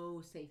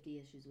no safety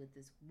issues with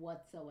this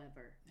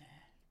whatsoever.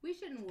 We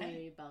shouldn't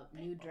worry about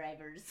new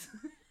drivers.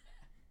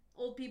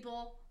 Old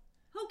people.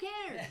 Who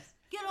cares?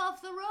 Get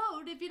off the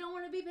road if you don't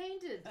want to be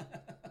painted.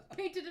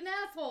 Painted an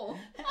asshole.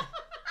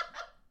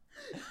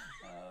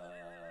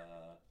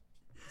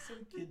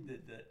 Some kid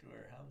did that to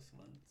our house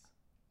once.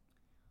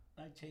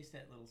 I chased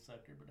that little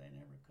sucker, but I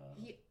never caught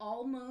him. He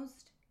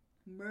almost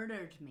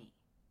murdered me.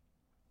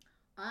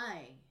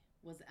 I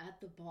was at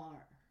the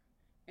bar,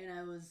 and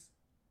I was,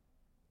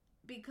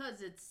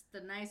 because it's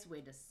the nice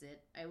way to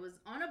sit, I was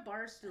on a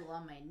bar stool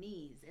on my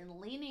knees and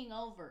leaning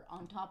over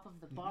on top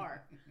of the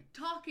bar,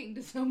 talking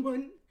to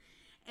someone,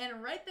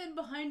 and right then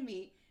behind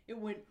me, it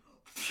went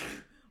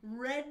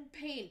red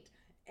paint,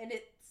 and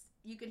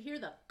you could hear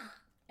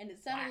and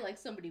it sounded like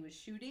somebody was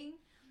shooting,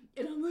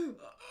 and I'm like,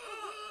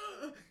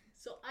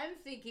 so I'm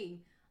thinking,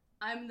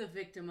 I'm the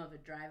victim of a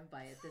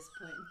drive-by at this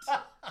point.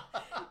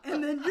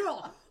 And then you're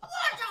all,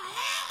 what the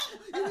hell?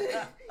 And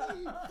then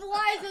he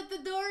flies at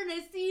the door and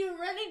I see you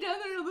running down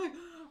there and I'm like,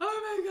 oh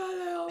my God,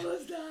 I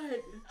almost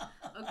died.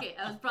 Okay,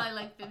 I was probably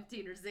like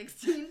 15 or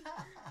 16,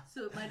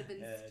 so it might have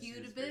been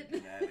skewed a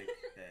bit.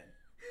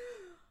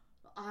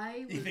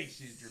 You think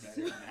she's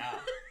dramatic now?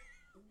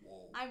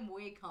 Whoa. I'm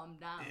way calmed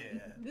down. Yeah.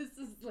 This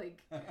is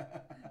like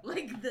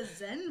the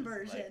Zen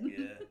version.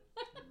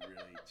 Like,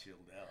 really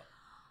chilled out.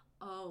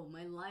 Oh,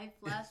 my life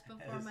flashed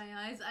before my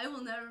eyes. I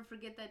will never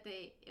forget that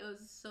day. It was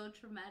so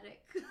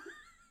traumatic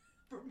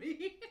for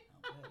me.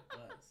 I bet it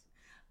was.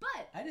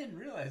 But I didn't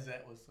realize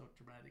that was so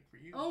traumatic for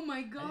you. Oh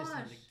my gosh. I just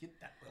wanted to get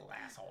that little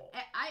asshole.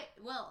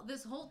 Well,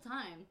 this whole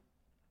time,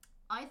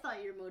 I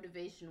thought your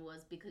motivation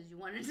was because you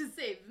wanted to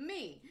save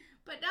me.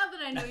 But now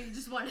that I know you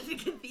just wanted to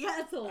get the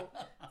asshole,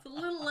 it's a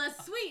little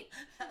less sweet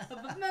of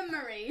a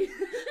memory.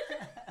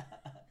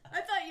 I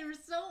thought you were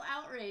so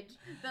outraged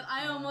that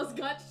I almost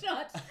got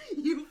shot.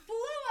 You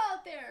flew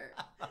out there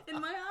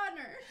in my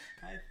honor.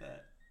 I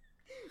thought,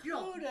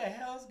 who the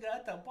hell's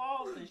got the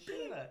balls to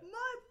shoot us?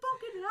 My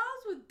fucking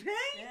house with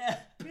paint? Yeah.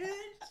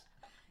 Bitch.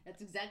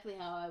 That's exactly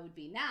how I would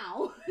be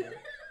now. Yeah.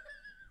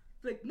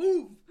 Like,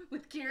 move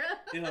with Kira.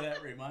 You know,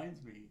 that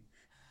reminds me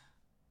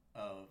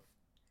of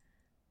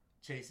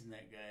chasing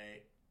that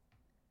guy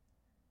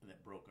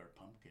that broke our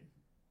pumpkin.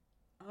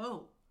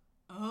 Oh.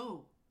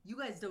 You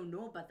guys don't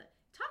know about that.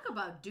 Talk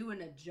about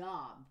doing a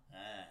job.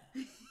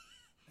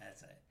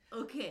 That's it.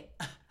 Okay.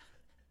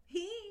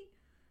 He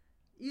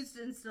used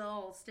to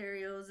install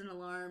stereos and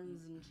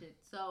alarms and shit.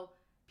 So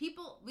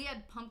we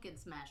had pumpkin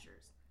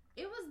smashers.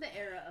 It was the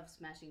era of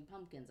Smashing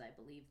Pumpkins, I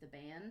believe, the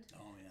band.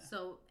 Oh, yeah.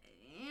 So,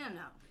 you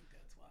know. I think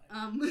that's why.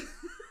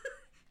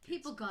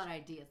 People got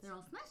ideas. They're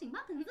all, Smashing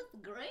Pumpkins, that's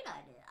a great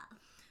idea.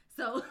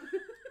 So,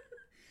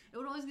 it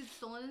would always get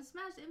stolen and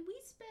smashed. And we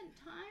spent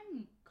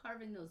time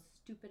carving those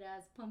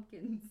stupid-ass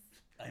pumpkins.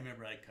 I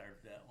remember I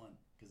carved that one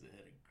because it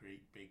had a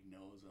great big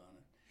nose on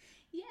it.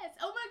 Yes.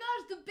 Oh my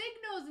gosh, the big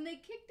nose, and they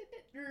kicked it.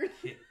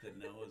 Kicked the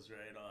nose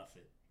right off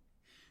it.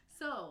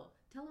 So,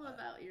 tell them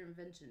about your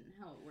invention,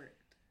 how it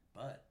worked.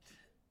 But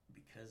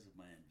because of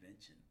my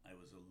invention, I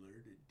was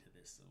alerted to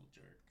this little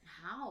jerk.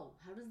 How?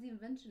 How does the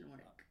invention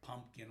work?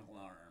 Pumpkin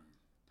alarm.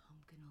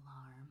 Pumpkin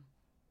alarm.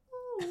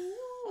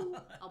 Ooh.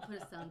 I'll put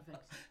a sound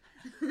effect.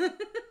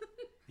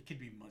 It could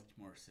be much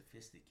more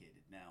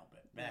sophisticated now,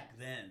 but back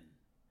then,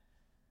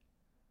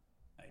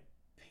 I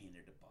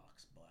painted a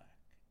box black,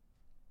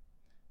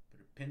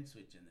 put a pin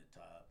switch in the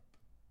top,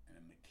 and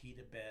a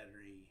Makita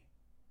battery,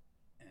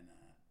 and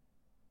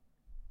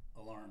a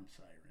alarm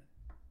siren.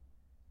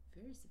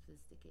 Very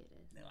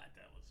sophisticated. No,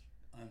 that was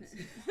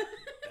unsophisticated.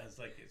 That was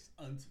like it's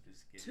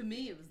unsophisticated. To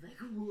me, it was like,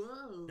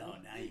 whoa. No,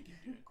 now you can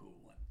do a cool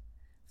one.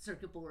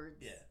 Circuit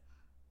boards. Yeah,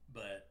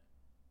 but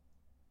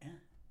yeah,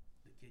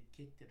 the kid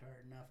kicked it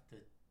hard enough to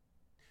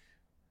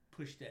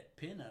push that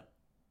pin up.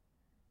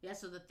 Yeah,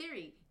 so the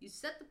theory, you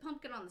set the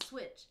pumpkin on the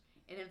switch,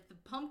 and if the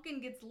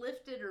pumpkin gets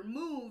lifted or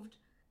moved,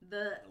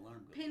 the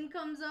pin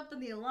comes up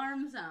and the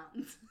alarm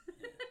sounds.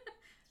 Yeah.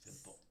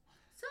 Simple.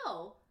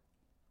 So,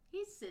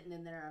 he's sitting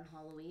in there on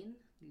Halloween.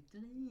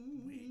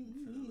 Waiting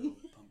for the little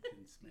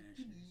pumpkin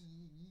smashers.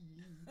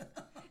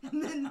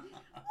 And then,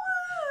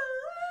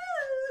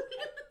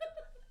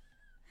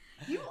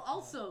 you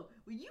also,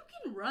 you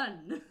can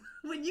run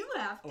when you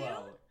have to.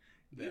 Well,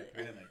 back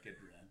then I could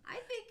run. I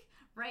think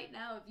right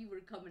now, if you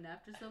were coming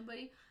after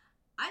somebody,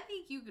 I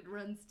think you could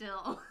run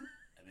still.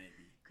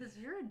 Maybe. Because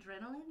your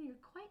adrenaline,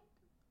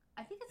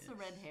 I think it's the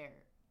red hair.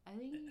 I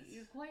think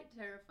you're quite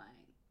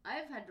terrifying.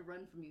 I've had to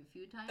run from you a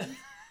few times.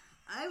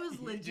 I was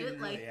legit you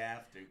didn't like, really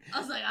have to. I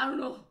was like, I don't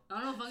know if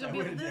I'm going to be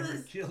able to do never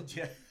this. Killed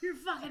you. You're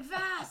fucking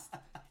fast.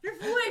 You're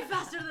way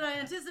faster than I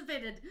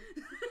anticipated.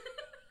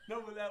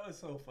 No, but that was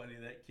so funny,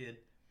 that kid.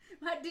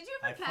 Did you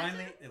ever catch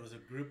it? It was a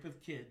group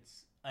of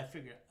kids. I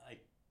figured,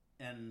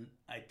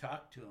 I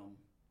talked to them,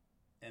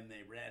 and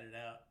they ratted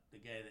out the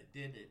guy that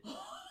did it. Did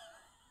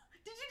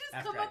you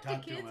just come up to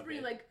kids where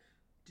you're like,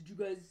 did you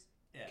guys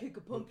kick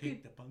a pumpkin? Who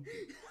kicked the pumpkin?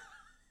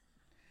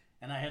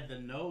 And I had the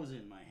nose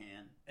in my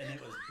hand, and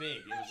it was big.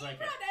 It was like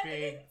a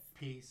big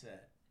piece of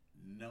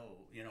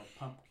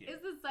pumpkin.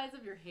 It's the size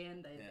of your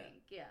hand, I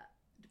think. Yeah,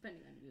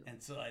 depending on you.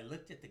 And so I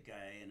looked at the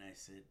guy, and I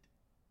said,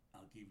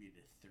 I'll give you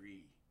the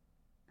 3.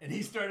 And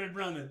he started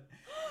running.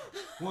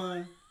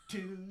 1, 2,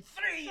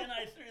 3, and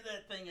I threw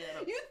that thing at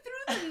him. You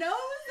threw the nose?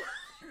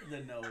 Threw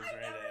the nose right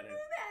at him. I never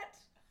knew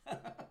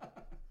that.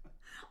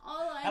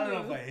 I don't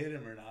know if I hit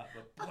him or not,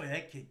 but boy,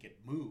 that kid could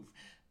move.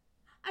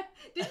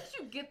 Didn't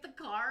you get the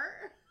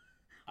car?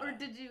 Or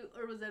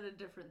was that a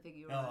different thing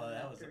you were No,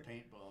 that was a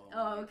paintball.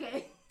 Oh,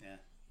 okay. Yeah.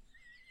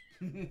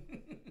 I can't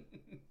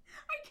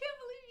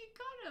believe you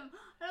caught him.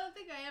 I don't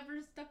think I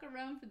ever stuck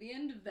around for the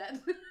end of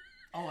that.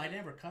 Oh, I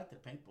never caught the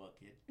paintball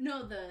kid.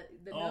 No, the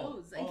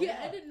nose.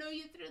 I didn't know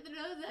you threw the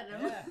nose at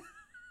him. Yeah.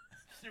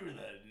 Threw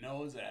the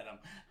nose at him.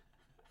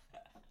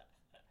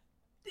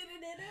 Did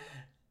it hit him?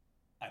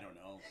 I don't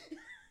know. It's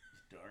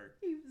dark.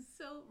 He was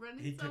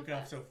running He so took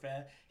fast. off so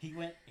fast. He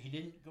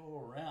didn't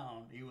go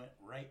around. He went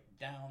right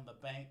down the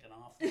bank and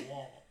off the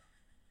wall.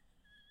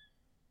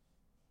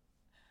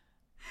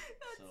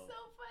 That's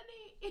so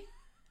funny.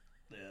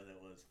 Yeah,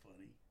 that was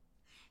funny.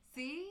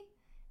 See?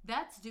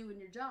 That's doing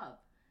your job.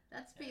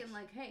 That's being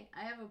like, hey,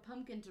 I have a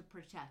pumpkin to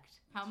protect.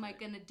 How am I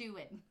going to do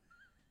it?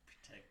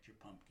 protect your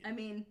pumpkin. I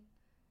mean,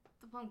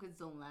 the pumpkins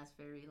don't last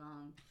very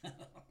long.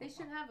 They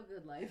should have a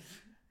good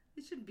life.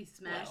 They shouldn't be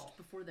smashed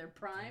before their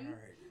prime. They're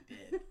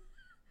already dead.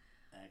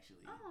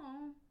 Actually.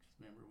 Oh.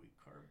 Remember we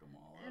carved them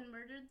all up. And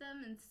murdered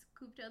them and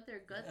scooped out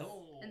their guts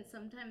and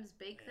sometimes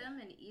bake them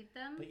and eat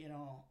them. But you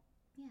know.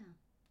 Yeah.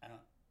 I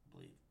don't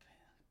believe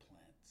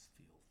plants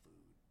feel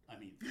food. I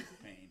mean, feel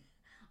pain.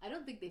 I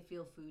don't think they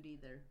feel food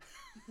either.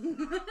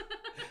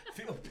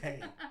 Feel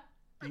pain.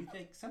 Do you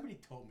think somebody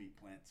told me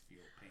plants feel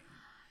pain?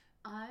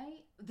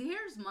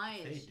 Here's my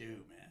issue. They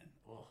do, man.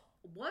 Oh,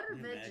 what are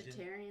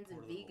vegetarians and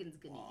vegans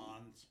gonna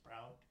eat?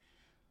 Sprout.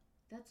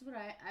 That's what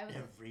I was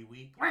every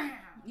week.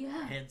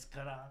 Yeah. Heads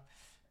cut off.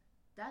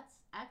 That's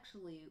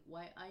actually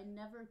why I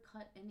never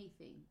cut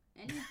anything.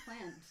 Any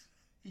plant.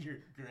 Your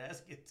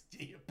grass gets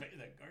you pay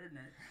the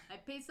gardener. I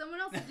pay someone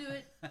else to do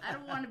it. I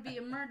don't want to be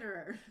a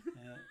murderer.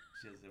 Yeah,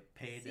 she's a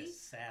paid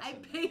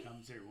assassin that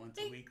comes here once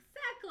a week.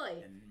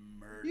 Exactly. And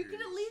murders. You can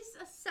at least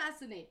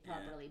assassinate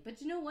properly. Yeah.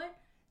 But you know what?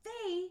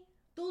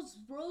 Those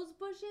rose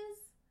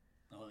bushes.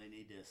 Oh, they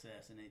need to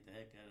assassinate the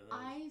heck out of those.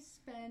 I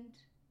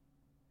spent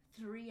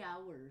 3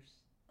 hours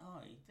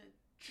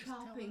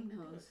chopping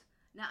those.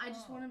 Now, I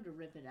just want him to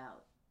rip it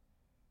out.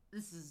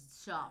 This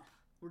is shop.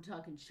 We're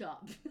talking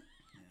shop.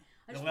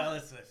 Well,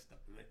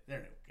 they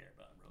don't care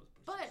about rose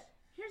bushes. But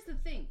here's the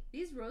thing.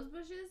 These rose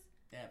bushes...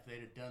 Yeah, if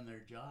they'd have done their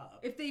job.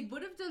 If they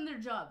would have done their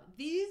job,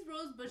 these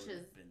rose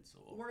bushes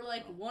were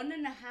like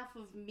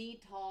 1.5 of me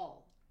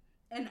tall.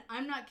 And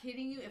I'm not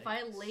kidding you. If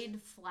I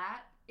laid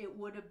flat, it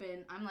would have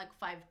been... I'm like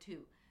 5'2".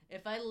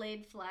 If I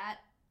laid flat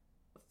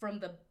from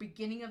the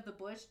beginning of the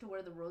bush to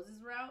where the roses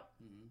were out,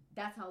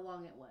 that's how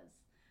long it was.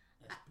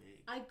 That's big.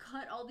 I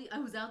cut I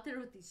was out there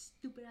with these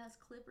stupid ass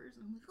clippers,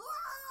 and I'm like,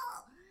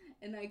 oh!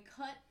 And I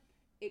cut...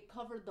 It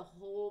covered the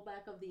whole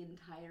back of the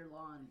entire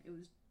lawn. It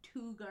was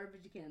 2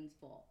 garbage cans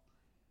full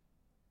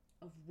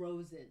of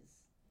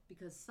roses.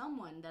 Because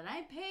someone that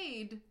I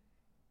paid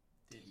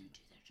didn't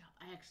do their job.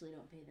 I actually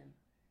don't pay them.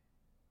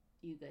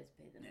 You guys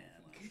pay them.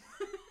 Yeah.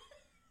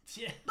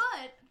 Yeah.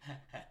 But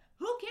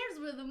who cares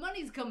where the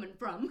money's coming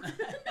from?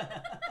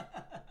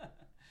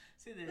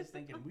 See, they're just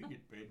thinking we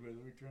get paid whether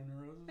we trim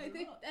the roses. I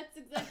think that's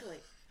exactly.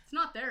 It's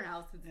not their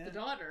house. It's the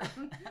daughter.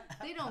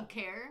 They don't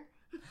care.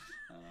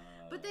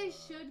 But they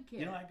should care.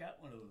 You know, I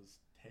got one of those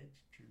hedge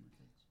trimmer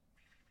things.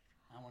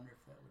 I wonder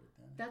if that would have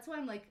done it. That's why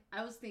I'm like,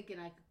 I was thinking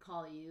I could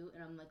call you,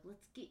 and I'm like,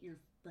 let's get your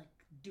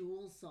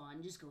dual saw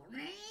and just go.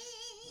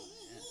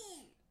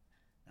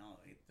 No,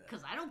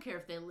 because I don't care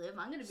if they live.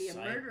 I'm going to be a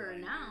murderer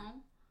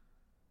now.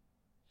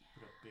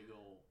 Put a big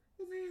old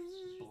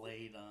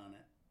blade on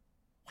it.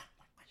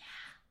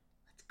 Yeah,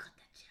 let's cut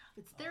that shit off.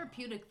 It's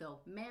therapeutic though.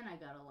 Man, I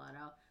got a lot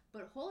out.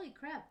 But holy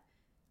crap,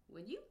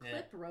 when you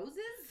clipped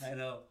roses, I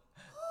know.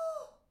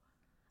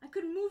 I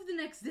couldn't move the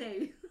next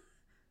day.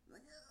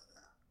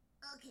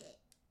 Okay,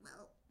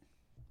 well,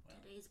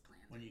 today's plan.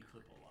 When you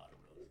clip a lot of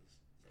roses.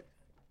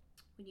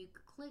 When you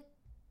clip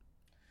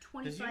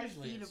 25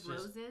 feet of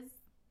roses.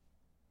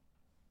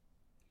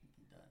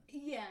 Done.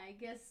 Yeah, I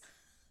guess.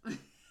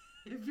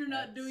 If you're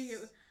not doing it.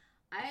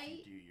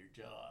 You do your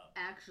job.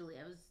 Actually,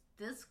 I was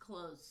this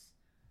close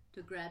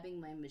to grabbing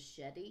my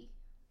machete.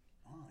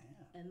 Oh,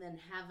 yeah. And then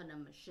having a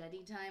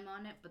machete time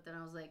on it. But then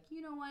I was like,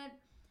 you know what?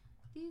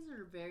 These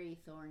are very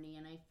thorny,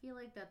 and I feel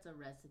like that's a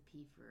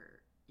recipe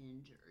for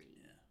injury.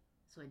 Yeah.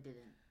 So I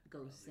didn't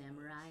go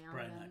samurai on them.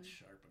 Probably not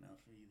sharp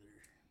enough either.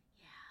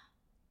 Yeah.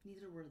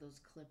 Neither were those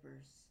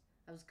clippers.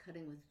 I was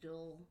cutting with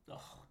dull.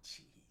 Oh,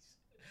 jeez.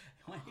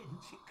 Why didn't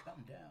you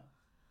come down?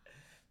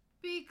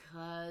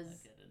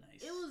 Because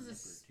nice it was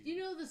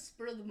the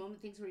spur of the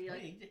moment things where you're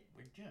like,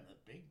 we're doing a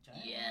big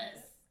giant.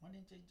 Yes. Why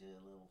didn't you do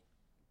a little?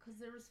 Because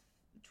there was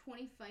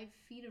 25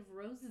 feet of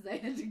roses I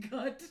had to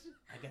cut.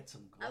 I got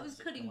some gloves. I was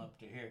cutting up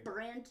to here.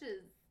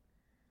 Branches.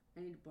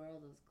 I need to borrow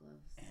those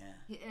gloves.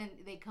 Yeah. And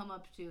they come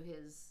up to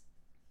his,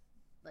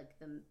 like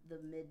the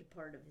mid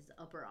part of his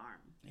upper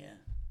arm. Yeah.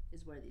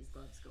 Is where these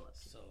gloves go up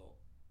to.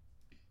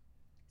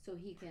 So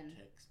he can.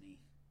 Protects me.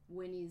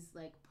 When he's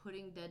like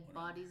putting dead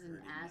bodies in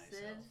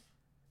acid.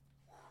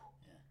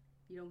 Yeah.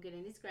 You don't get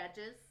any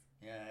scratches.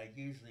 Yeah, I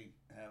usually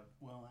have.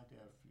 Well, I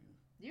got a few.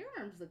 Your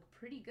arms look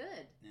pretty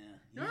good. Yeah.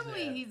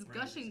 Normally he's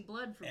gushing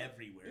blood from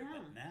everywhere,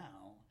 but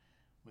now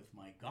with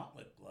my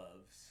gauntlet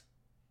gloves.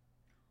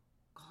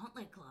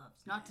 Gauntlet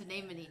gloves, not to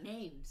name any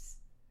names.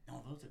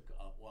 No, those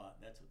are what?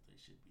 That's what they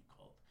should be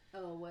called.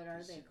 Oh, what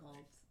are they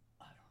called?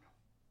 I don't know.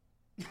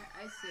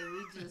 I say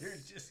we just.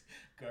 They're just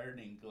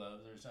gardening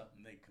gloves or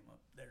something. They come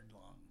up. They're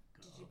long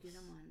gloves. Did you get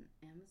them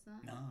on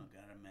Amazon? No, I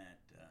got them at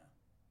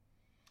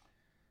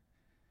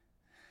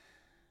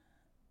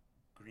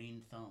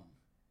Green Thumb.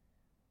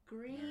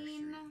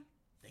 Green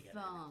they got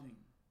Thumb. Everything.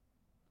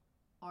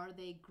 Are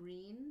they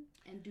green?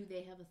 And do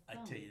they have a thumb? I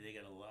tell you, they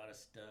got a lot of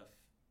stuff,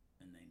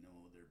 and they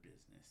know their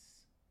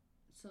business.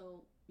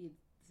 So you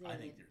say I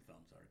think their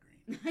thumbs are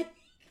green.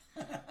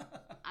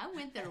 I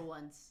went there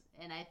once,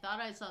 and I thought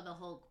I saw the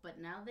Hulk, but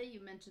now that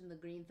you mentioned the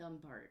green thumb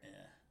part,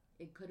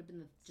 it could have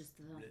been just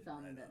the thumb. Right that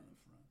on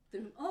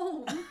the front.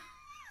 Oh!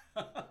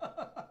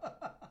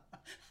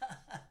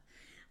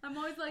 I'm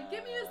always like,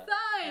 give me a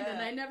sign,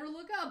 and I never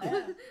look up.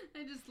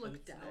 I just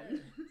look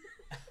down.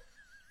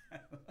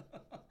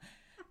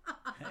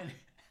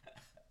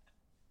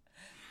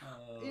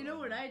 You know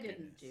what I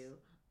didn't do?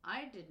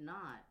 I did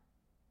not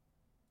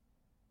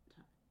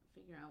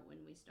figure out when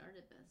we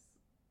started this.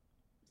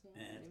 So I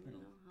don't even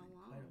know how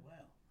long. Quite a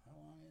while. How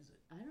long is it?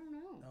 I don't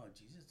know. Oh,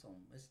 geez, it's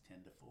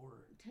 10 to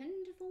 4. 10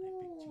 to 4.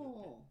 I picked you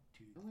up at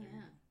 2:30. Oh,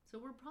 yeah. So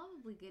we're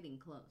probably getting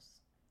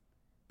close.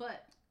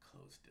 But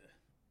close to.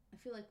 I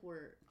feel like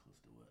we're close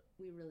to what?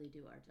 We really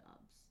do our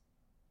jobs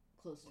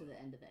close to the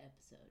end of the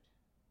episode.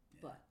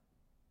 Yeah. But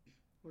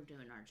we're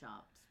doing our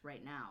jobs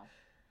right now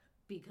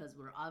because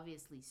we're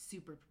obviously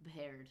super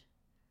prepared.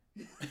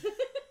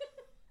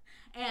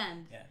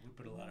 And yeah, we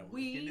put a lot of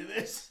work into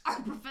this. Are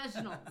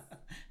professionals.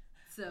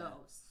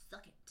 So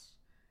suck it.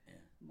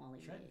 Yeah. Molly.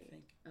 Try to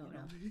think. Oh,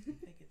 no. You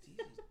think it's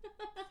easy.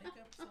 Think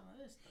up some of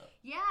this stuff.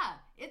 Yeah,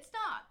 it's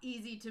not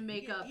easy to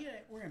make up.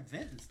 Yeah, we're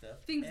inventing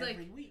stuff things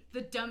every like week.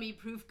 The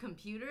dummy-proof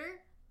computer.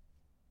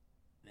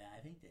 Yeah,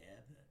 I think they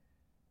have that.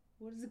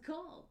 What is it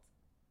called?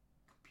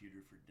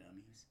 Computer for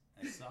Dummies.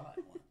 I saw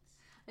it once.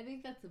 I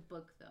think that's a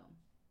book, though.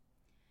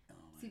 Oh,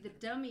 see, the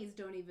dummies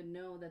don't even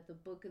know that the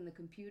book and the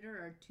computer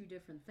are two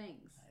different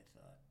things. I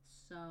thought.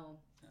 So,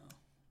 no.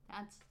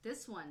 That's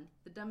this one.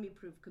 The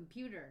dummy-proof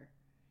computer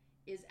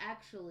is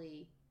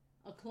actually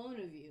a clone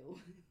of you.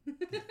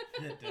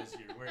 That does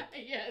your work.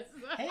 Yes.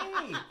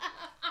 Hey,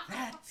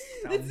 that's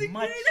a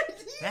much. Great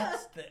idea.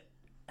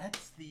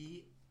 That's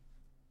the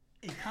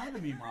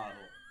economy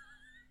model.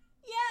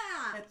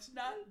 Yeah. It's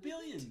not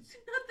billions.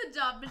 Not the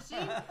job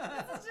machine.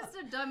 This is just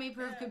a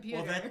dummy-proof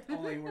computer. Well, that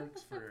only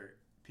works for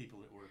people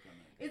that work on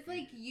that. It's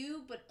like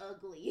you, but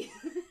ugly.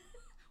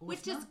 Well,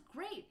 which is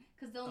great,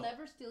 because they'll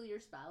never steal your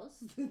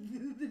spouse.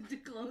 The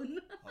clone.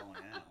 Oh,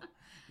 yeah.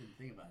 Didn't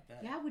think about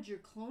that. Yeah, would your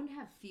clone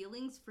have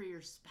feelings for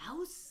your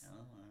spouse?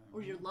 Oh,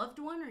 or your loved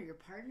one, or your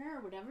partner,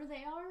 or whatever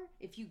they are?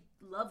 If you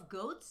love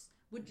goats,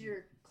 would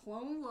your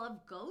clone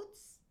love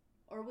goats?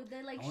 Or would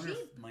they like I wonder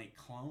sheep? if my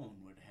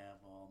clone would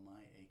have all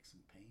my aches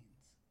and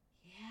pains.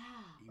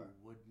 Yeah. He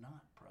would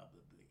not,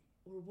 probably.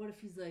 Or what if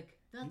he's like,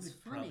 that's he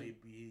would funny. Probably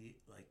be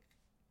like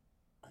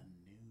a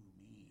new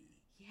me.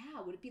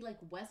 Yeah, would it be like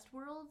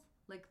Westworld?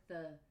 Like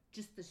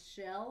just the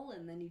shell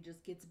and then he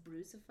just gets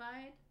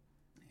Bruceified?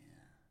 Yeah.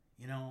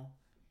 You know,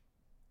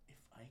 if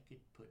I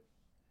could put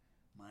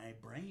my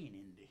brain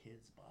into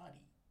his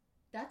body.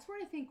 That's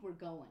where I think we're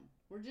going.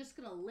 We're just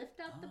going to lift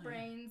out the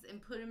brains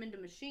and put them into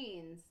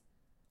machines,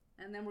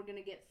 and then we're going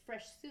to get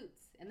fresh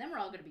suits. And then we're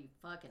all going to be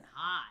fucking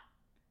hot.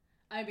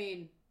 I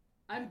mean,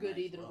 I'm good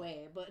either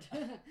way, but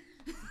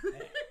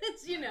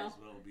it's, you know. Might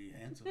as well be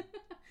handsome.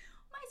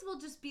 Might as well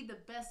just be the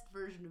best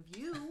version of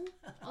you.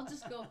 I'll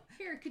just go,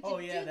 here, could you Oh,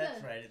 yeah,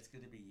 that's right. It's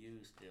going to be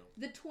you still.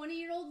 The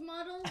 20-year-old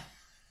model?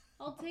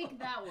 I'll take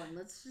that one.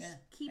 Let's just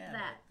keep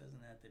that. It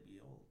doesn't have to be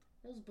old.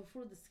 That was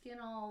before the skin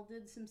all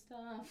did some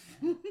stuff.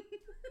 Yeah.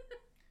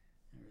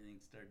 Everything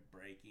started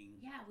breaking.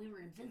 Yeah, we were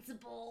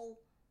invincible.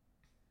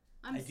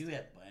 I do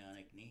have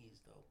bionic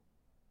knees, though.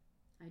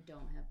 I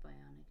don't have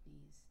bionic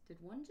knees.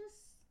 Did one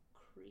just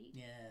creak?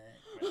 Yeah.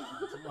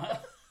 Once in a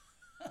while.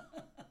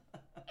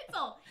 It's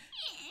all...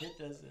 It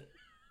does it.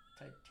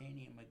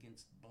 Titanium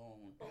against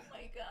bone. Oh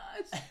my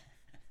gosh.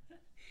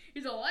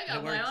 He's all, I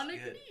got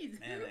bionic knees.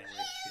 Man, that works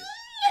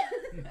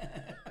good.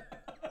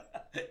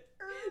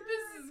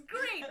 This is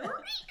great.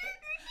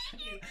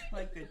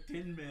 Like a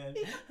Tin Man. I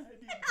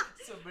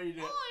need somebody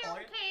to... Oil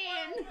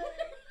can.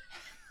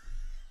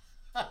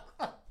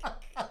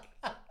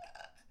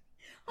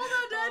 Hold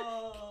on, Dad.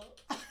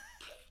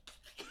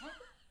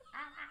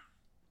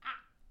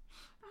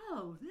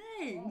 Oh,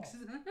 thanks.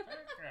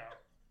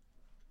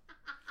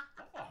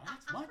 Oh,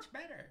 that's much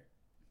better.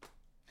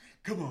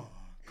 Come on.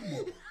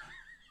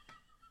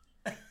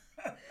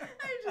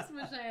 I just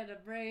wish I had a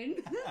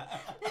brain.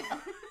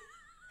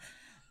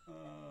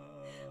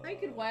 I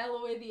could while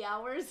away the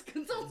hours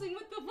consulting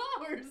with the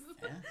flowers.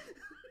 Yeah.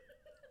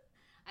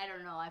 I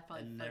don't know. I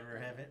probably and never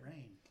have it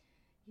rain.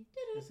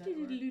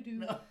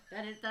 No.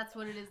 That's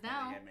what it is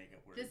now. Make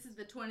up words. This is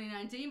the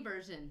 2019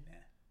 version.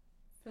 Yeah.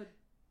 So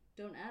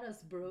don't add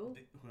us, bro.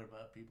 What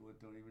about people that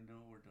don't even know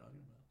what we're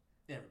talking about?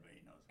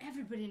 Everybody knows.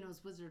 Everybody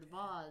knows Wizard of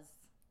Oz.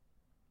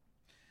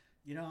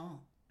 You know,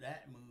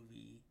 that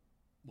movie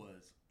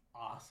was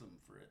awesome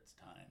for its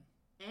time.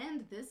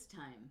 And this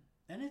time.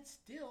 And it's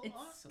still awesome.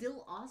 It's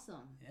still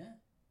awesome. Yeah.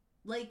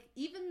 Like,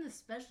 even the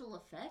special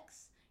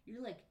effects,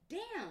 you're like,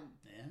 damn.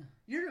 Yeah.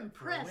 You're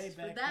impressed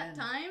for that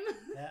time.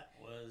 That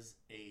was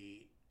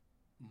a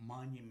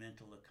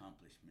monumental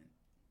accomplishment.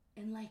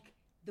 And, like,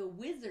 the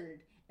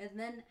wizard, and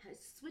then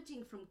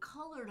switching from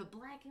color to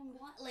black and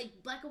white,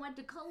 like, black and white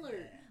to color.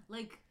 Yeah.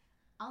 Like,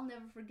 I'll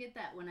never forget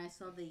that when I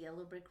saw the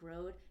yellow brick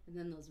road, and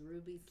then those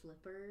ruby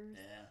slippers.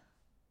 Yeah.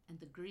 And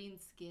the green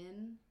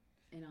skin.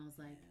 And I was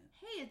like,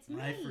 hey, it's me.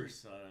 When I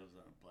first saw it, I was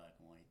on a black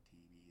and white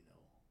TV,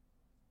 though.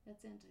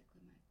 That's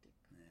anticlimactic.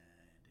 Yeah,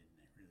 I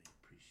didn't really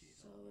appreciate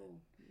all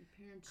that. Your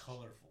parents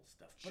colorful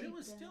stuff. But it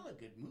was still a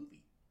good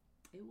movie.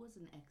 It was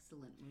an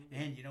excellent movie.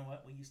 And you know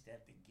what? We used to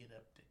have to get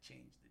up to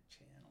change the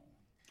channel.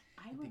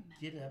 I remember.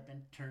 Get up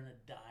and turn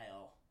a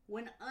dial.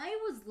 When I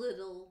was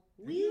little,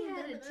 we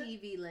had a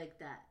TV like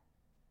that.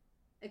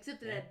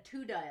 Except it had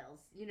 2 dials.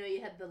 You know,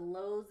 you had the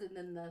lows and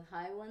then the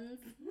high ones.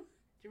 Do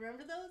you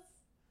remember those?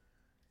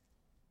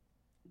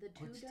 The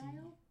 2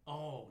 dial?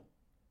 Oh.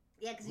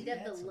 Yeah, because you'd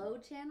have the low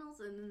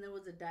channels, and then there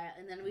was a dial,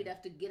 and then we'd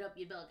have to get up.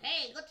 You'd be like,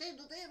 "Hey, go change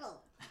the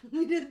channel."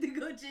 We'd have to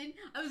go change.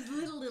 I was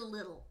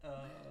little.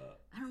 I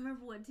don't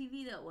remember what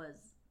TV that was.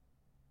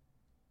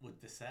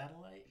 With the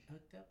satellite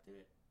hooked up to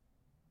it,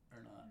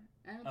 or not?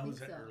 I don't think was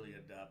so. an early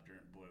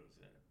adopter, and boy, was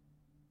that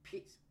a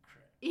piece of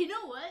crap. You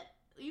know what?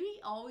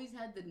 We always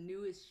had the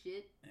newest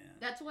shit. Yeah.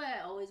 That's why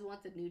I always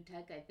want the new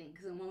tech. I think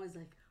because I'm always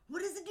like, "What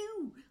does it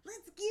do?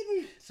 Let's get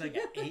it." It's like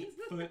an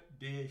 8-foot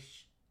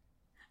dish.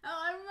 Oh,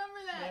 I remember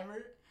that.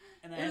 Remember?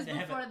 And I It was had to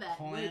have before it that.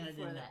 planted Way in the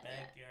before that,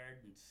 backyard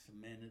and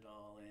cemented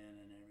all in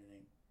and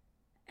everything.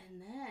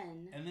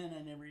 And then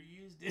I never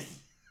used it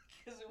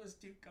because it was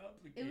too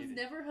complicated. it was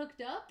never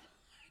hooked up.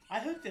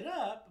 I hooked it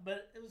up,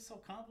 but it was so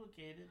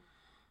complicated.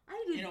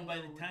 I didn't. You know, by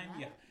the know time that.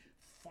 you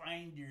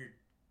find your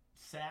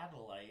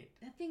satellite,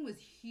 That thing was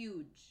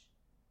huge.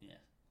 yeah.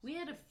 We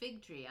had a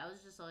fig tree. I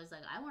was just always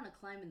like, I want to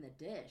climb in the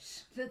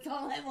dish. That's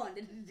all I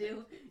wanted to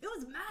do. It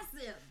was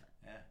massive.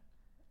 Yeah.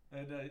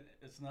 And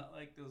it's not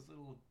like those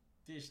little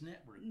Dish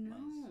Network No.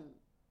 ones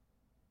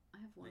I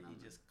have one that on you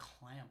them. just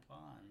clamp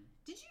on.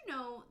 Did you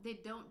know they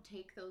don't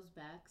take those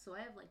back? So I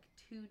have like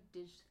 2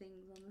 dish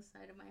things on the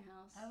side of my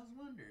house. I was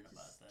wondering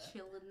Just about that.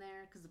 chilling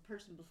there because the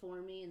person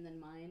before me and then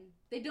mine.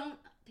 They don't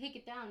take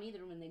it down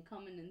either when they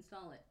come and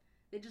install it.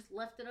 They just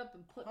left it up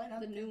and put Why don't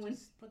the new they one.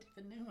 just put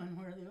the new one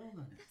where the old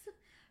one is?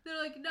 They're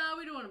like, no,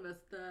 we don't want to miss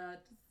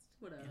that. Just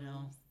whatever. You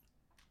know,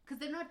 because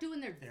they're not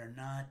doing their. they're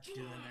not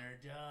doing their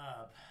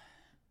job.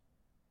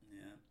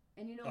 Yeah.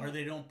 And you know. Or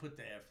they don't put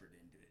the effort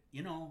into it.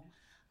 You know,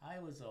 I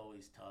was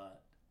always taught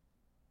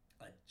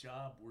a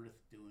job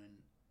worth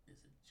doing is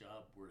a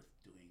job worth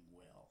doing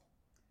well.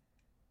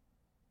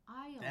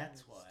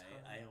 That's why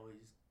I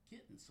always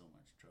get in so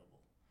much trouble.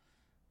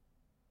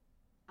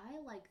 I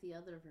like the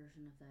other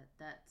version of that.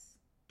 That's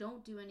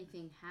don't do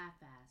anything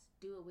half-assed.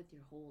 Do it with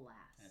your whole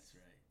ass. That's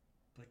right.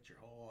 Put your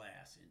whole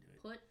ass into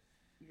it. Put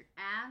your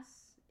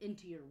ass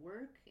into your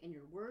work and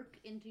your work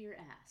into your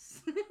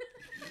ass.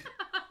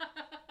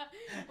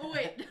 Oh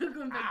wait,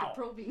 going back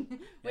to probing.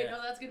 Wait,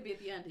 no, that's gonna be at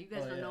the end. You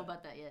guys don't know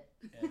about that yet.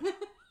 Yeah.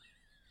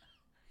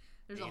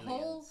 There's Aliens. a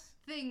whole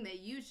thing that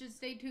you should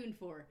stay tuned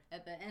for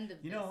at the end of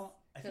this. You know,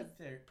 I think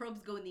probes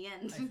go in the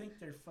end. I think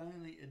they're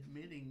finally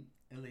admitting,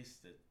 at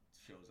least the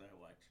shows I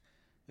watch,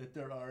 that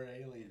there are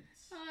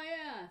aliens. Oh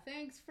yeah,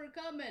 thanks for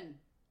coming.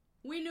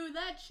 We knew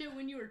that shit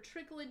when you were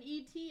trickling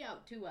ET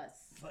out to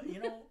us. But you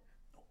know,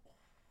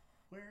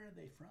 where are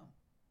they from?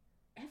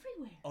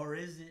 Everywhere. Or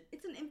is it?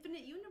 It's an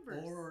infinite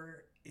universe.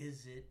 Or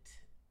is it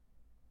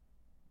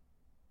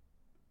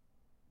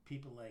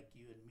people like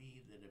you and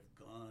me that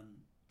have gone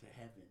to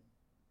heaven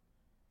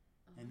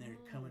and they're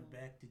coming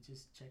back to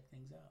just check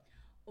things out?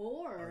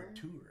 Or a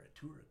tour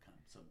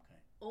of some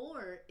kind.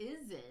 Or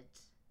is it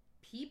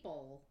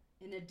people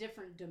in a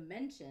different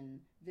dimension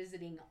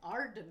visiting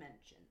our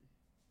dimension?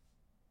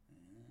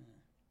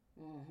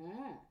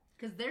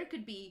 Because there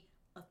could be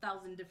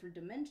 1,000 different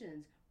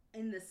dimensions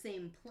in the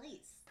same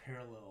place.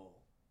 Parallel.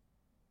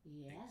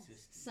 Yes.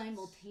 Existence.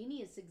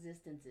 Simultaneous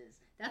existences.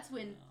 That's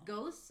when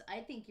ghosts,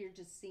 I think you're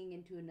just seeing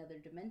into another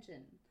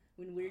dimension.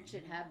 When weird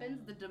shit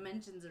happens, the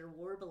dimensions are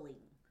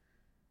warbling.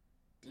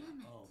 Damn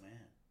it. Oh, man.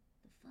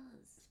 The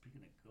fuzz.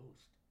 Speaking of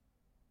ghost.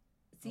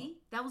 See?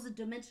 That was a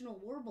dimensional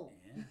warble.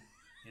 Yeah.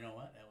 You know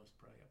what? That was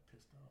probably a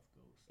pissed off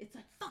ghost. It's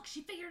like, fuck,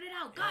 she figured it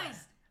out.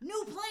 Guys,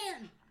 new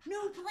plan.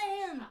 New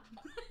plan.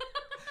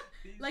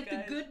 Like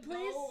the Good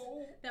Place?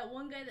 No. That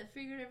one guy that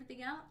figured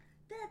everything out?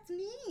 That's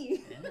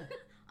me. Yeah.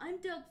 I'm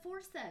Doug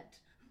Forsett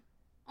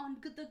on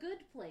The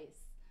Good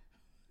Place.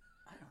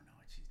 I don't know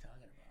what she's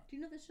talking about. Do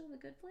you know the show The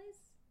Good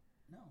Place?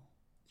 No.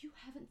 You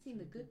haven't seen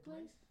The Good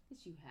Place?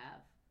 Yes, you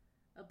have.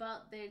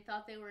 About they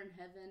thought they were in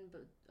heaven,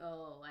 but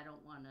I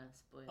don't want to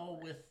spoil it. Oh,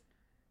 with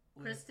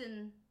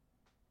Kristen,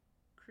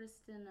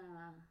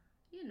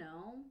 you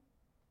know,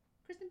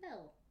 Kristen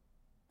Bell.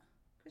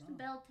 Kristen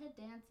Bell, Ted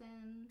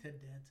Danson. Ted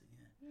Danson,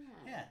 yeah.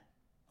 Yeah. Yeah.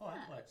 Oh,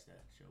 Yeah. I've watched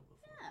that show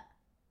before. Yeah.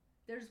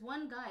 There's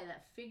one guy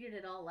that figured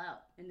it all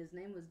out, and his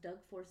name was Doug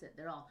Forsett.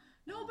 They're all,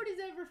 nobody's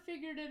ever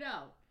figured it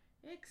out,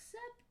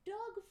 except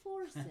Doug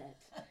Forsett.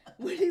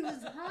 When he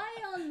was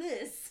high on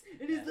this,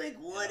 and he's like,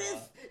 what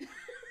if...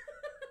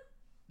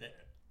 That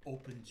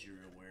opens your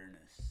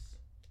awareness.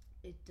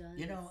 It does.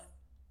 You know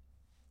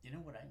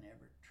what I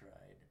never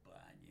tried, but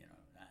I'm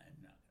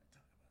not going to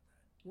talk about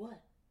that.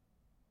 What?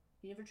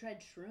 You never tried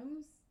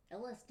shrooms?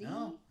 LSD?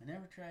 No, I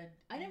never tried.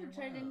 I never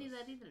tried any of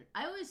that either.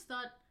 I always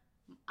thought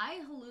I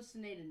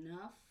hallucinate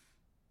enough.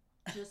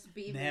 Just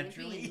be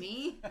Naturally.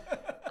 me.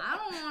 I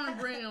don't want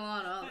to bring a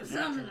lot of other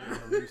stuff.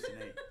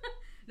 Hallucinate.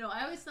 No,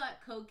 I always thought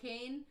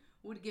cocaine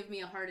would give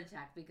me a heart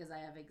attack because I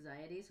have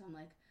anxiety. So I'm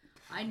like,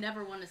 I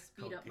never want to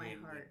speed up my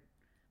Cocaine heart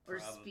would or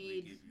probably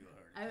speed. give you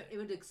a heart attack. It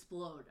would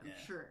explode. I'm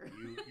sure.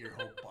 Your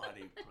whole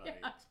body would probably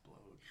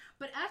explode.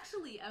 But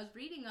actually, I was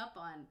reading up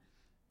on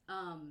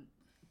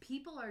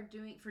people are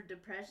doing, for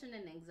depression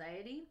and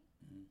anxiety,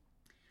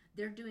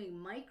 they're doing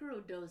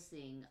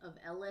microdosing of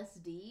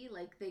LSD.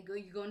 Like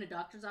you go in a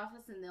doctor's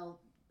office and they'll,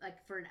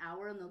 like for an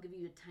hour, and they'll give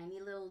you a tiny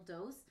little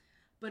dose.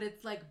 But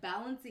it's like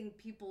balancing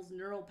people's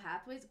neural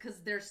pathways because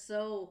they're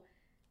so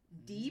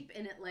deep,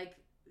 and it like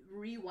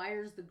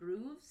rewires the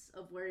grooves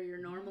of where you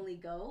normally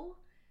go.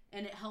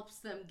 And it helps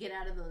them get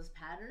out of those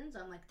patterns.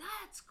 I'm like,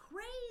 that's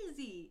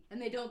crazy.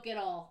 And they don't get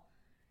all,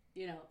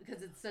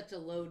 because it's such a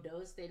low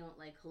dose, they don't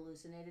like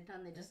hallucinate a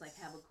ton. They just like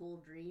have a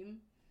cool dream.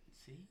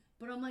 See?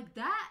 But I'm like,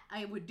 that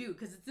I would do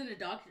because it's in a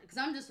doctor. Because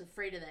I'm just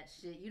afraid of that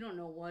shit. You don't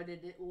know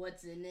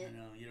what's in it. I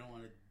know. You don't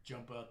want to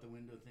jump out the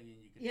window thinking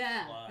you can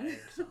fly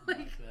or something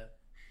like that.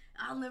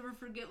 I'll never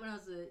forget when I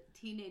was a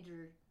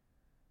teenager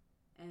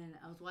and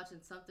I was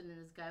watching something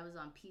and this guy was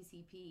on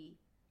PCP.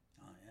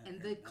 Oh, yeah,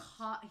 and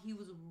he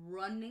was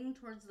running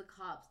towards the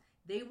cops.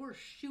 They were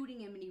shooting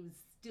him, and he was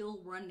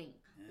still running.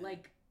 Yeah.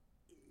 Like,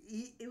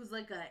 it was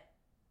like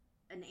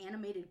an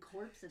animated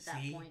corpse at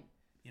that point.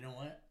 You know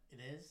what it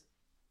is?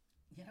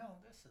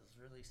 This is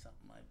really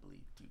something I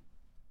believe, too.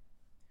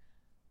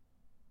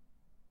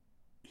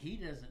 He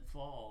doesn't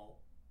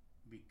fall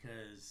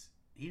because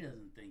he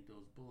doesn't think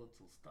those bullets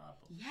will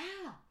stop him.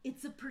 Yeah,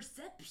 it's a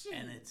perception.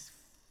 And it's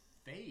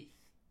faith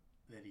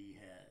that he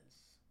has.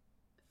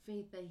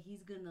 Faith that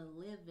he's gonna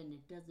live and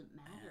it doesn't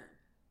matter.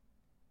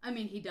 I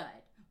mean, he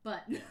died,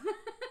 but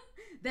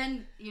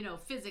then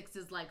physics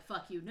is like,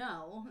 fuck you,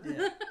 no.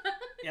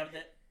 Yeah,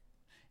 but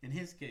in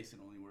his case, it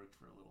only worked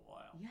for a little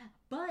while. Yeah,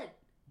 but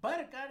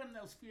it got him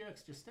those few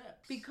extra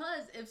steps.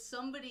 Because if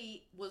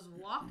somebody was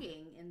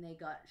walking and they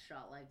got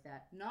shot like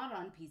that, not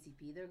on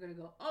PCP, they're gonna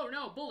go, oh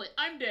no, bullet,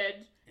 I'm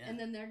dead, and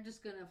then they're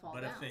just gonna fall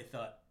down. But if they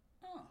thought,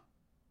 oh,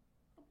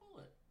 a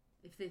bullet.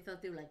 If they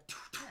thought they were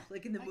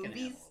like in the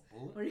movies,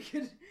 where you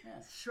could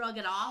shrug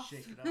it off,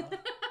 shake it off,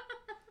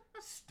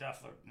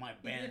 stuff my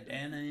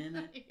bandana in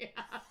it,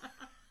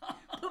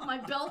 put my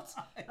belt.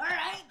 All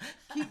right,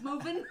 keep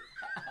moving.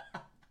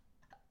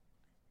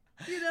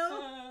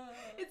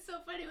 It's so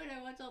funny when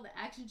I watch all the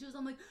action shows.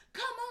 I'm like,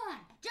 come on,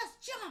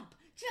 just jump,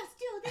 just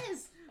do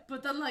this.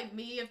 But then, like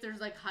me, if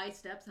there's like high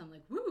steps, I'm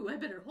like, woo, I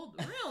better hold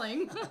the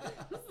railing.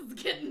 This is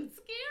getting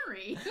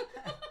scary.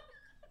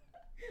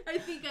 I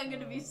think I'm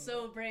gonna be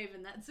so brave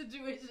in that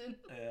situation.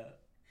 Yeah.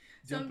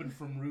 Jumping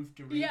from roof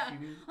to roof. Yeah.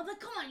 I'm like,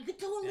 come on, you could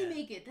totally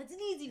make it. That's an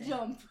easy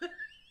jump.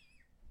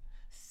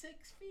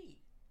 6 feet.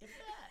 If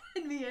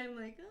that. And me, I'm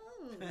like,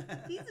 oh,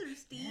 these are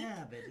steep.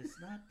 Yeah, but it's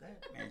not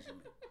that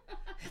measurement.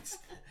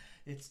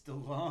 It's the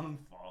long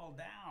fall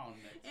down.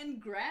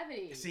 And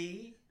gravity.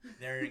 See?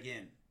 There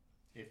again.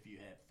 If you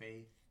have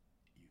faith,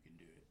 you can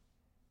do it.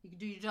 You can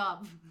do your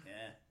job.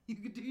 Yeah. You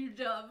can do your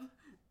job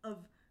of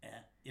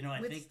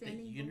I think the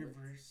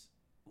universe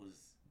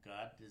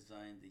God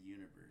designed the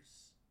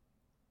universe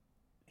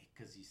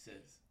because he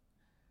says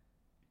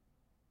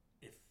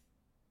if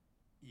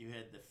you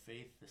had the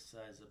faith the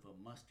size of a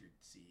mustard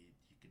seed,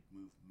 you could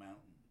move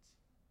mountains.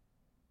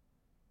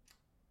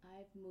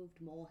 I've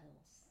moved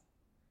molehills.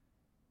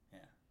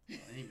 Yeah. Well,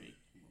 anyway,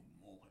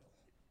 molehill.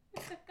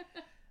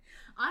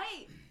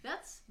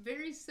 That's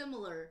very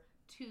similar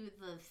to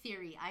the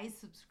theory I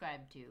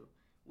subscribe to,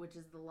 which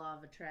is the law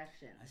of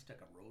attraction. I stuck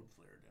a road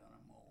flare down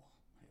a molehill.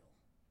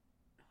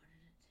 What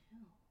did it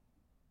do?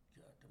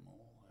 Got the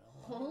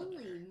molehill.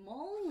 Holy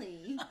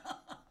moly!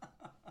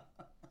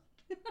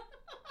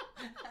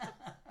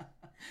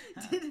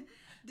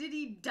 Did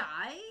he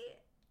die?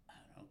 I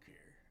don't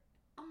care.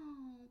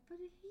 Oh, but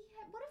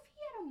what if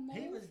he had a mole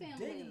family? He was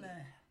digging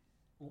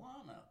the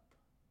lawn up.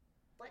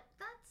 But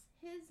that's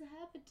his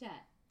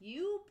habitat.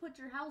 You put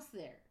your house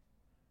there.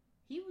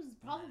 He was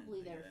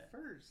probably there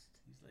first.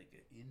 He's like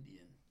an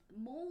Indian.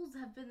 Moles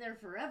have been there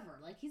forever.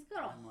 Like, he's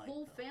got a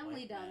whole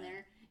family down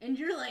there. And And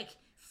you're like,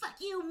 fuck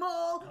you,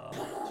 mole.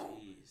 Oh,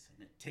 jeez. I'm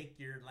going to take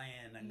your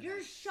land.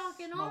 You're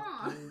shocking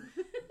on.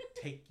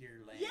 Take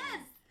your land.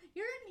 Yes.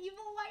 You're an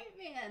evil white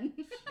man.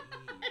 Jeez.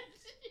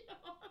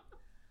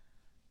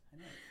 I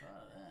never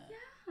thought of that.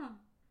 Yeah.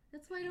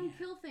 That's why I don't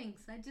kill things.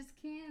 I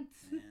just can't.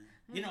 Yeah.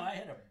 You know, I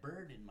had a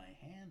bird in my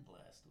hand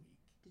last week.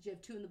 Did you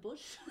have two in the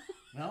bush?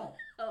 No.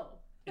 Oh.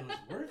 It was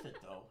worth it,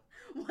 though.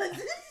 Was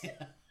it?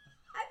 Yeah.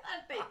 I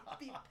thought they'd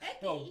be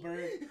pecky. No,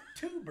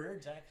 two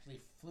birds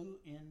actually flew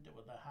into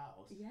the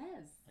house.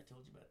 Yes. I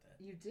told you about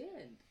that. You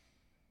did.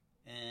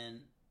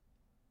 And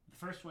the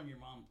first one, your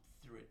mom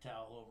threw a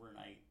towel over, and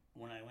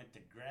when I went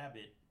to grab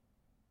it,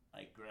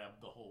 I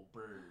grabbed the whole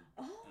bird.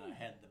 Oh. And I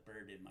had the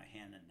bird in my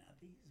hand, and now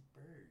these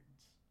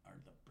birds are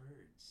the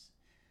birds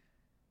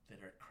that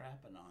are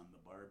crapping on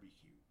the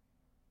barbecue.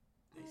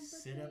 They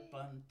sit up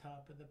on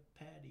top of the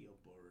patio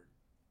board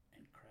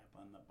and crap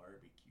on the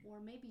barbecue. Or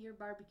maybe your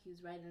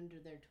barbecue's right under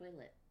their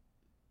toilet.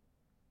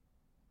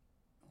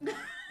 Well,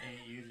 I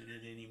ain't using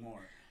it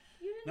anymore.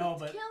 You didn't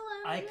kill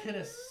him. I could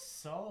have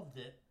solved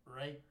it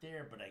right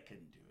there, but I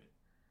couldn't do it.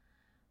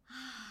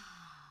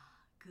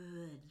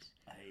 Good.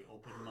 I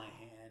opened my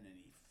hand and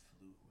he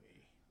flew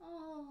away.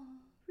 Oh,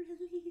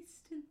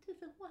 released into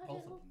the wild.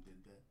 Both of them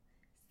did that.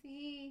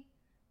 See?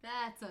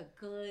 That's a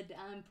good...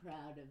 I'm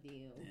proud of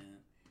you. Yeah.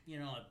 You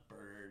know, a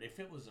bird. If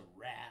it was a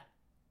rat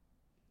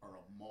or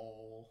a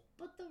mole.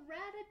 But the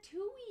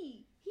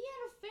Ratatouille, he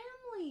had a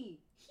family.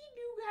 He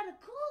knew how to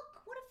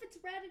cook. What if it's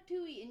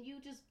Ratatouille and you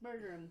just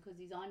murder him because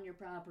he's on your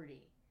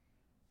property?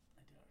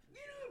 I doubt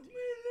if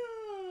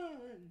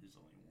there's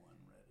only one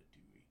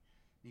Ratatouille.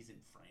 He's in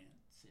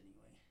France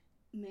anyway.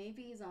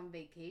 Maybe he's on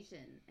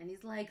vacation and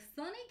he's like,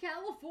 sunny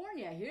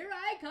California, here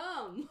I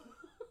come.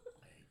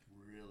 I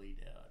really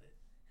doubt it.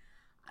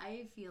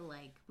 I feel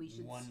like we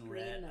should one screen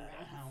rat the out of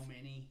rats. how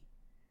many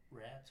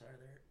rats are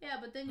there? Yeah,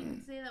 but then you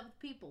can say that with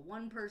people.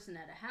 One person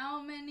out of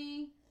how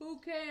many? Who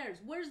cares?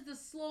 Where's the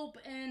slope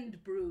end,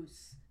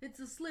 Bruce? It's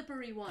a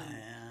slippery one.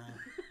 Yeah.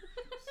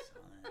 Saw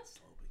that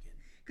slope again.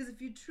 Because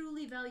if you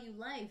truly value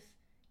life,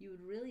 you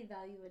would really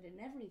value it in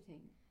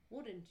everything,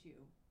 wouldn't you?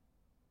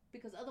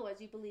 Because otherwise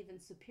you believe in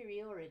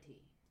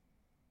superiority.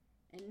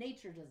 And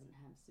nature doesn't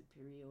have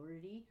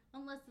superiority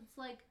unless it's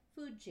like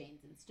food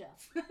chains and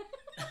stuff.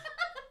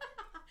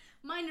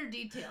 Minor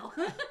detail.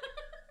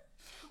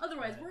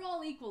 Otherwise, we're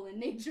all equal in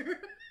nature.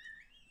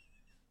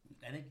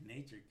 I think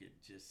nature could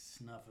just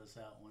snuff us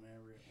out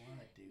whenever it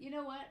wanted to. You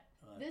know what?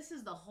 This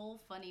is the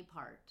whole funny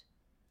part.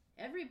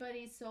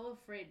 Everybody's so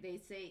afraid. They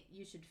say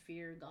you should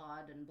fear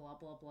God and blah,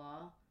 blah,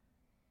 blah.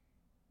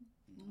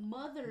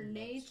 Mother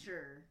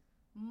Nature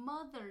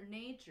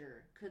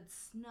could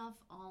snuff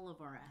all of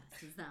our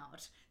asses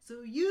out.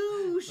 So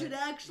you should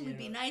actually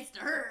be nice to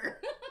her.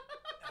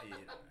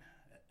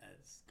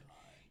 That's God.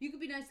 You could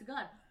be nice to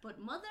God, but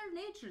Mother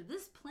Nature,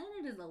 this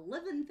planet is a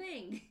living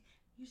thing.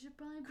 You should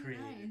probably be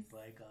Created nice.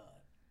 by God.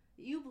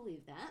 You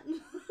believe that? Yes,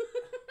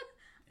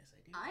 I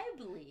do. I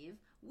believe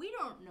we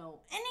don't know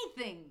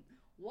anything.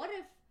 What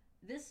if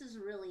this is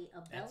really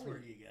a belly? That's where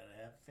you gotta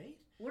have faith.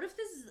 What if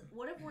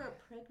we're a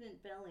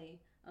pregnant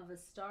belly of a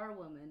star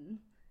woman,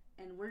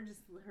 and we're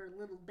just her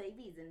little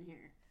babies in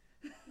here?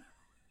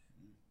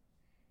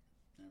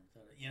 Never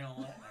thought of, you know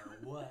what? Or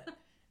what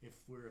if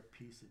we're a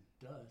piece of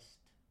dust?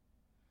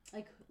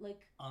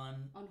 Like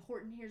on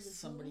Horton Hears a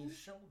somebody's Fool?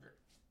 shoulder.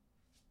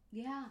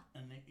 Yeah.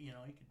 And he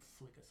could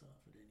flick us off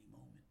at any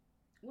moment.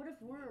 What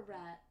if we're a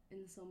rat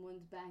in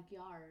someone's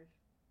backyard?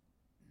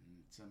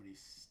 And somebody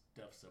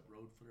stuffs a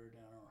road footer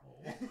down our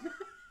hole.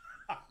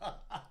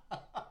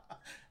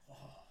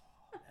 Oh,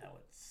 that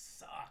would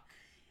suck.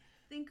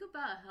 Think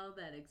about how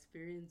that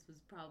experience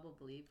was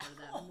probably for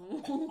that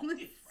mole.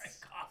 Right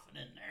coughing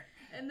in there.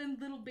 And then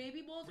little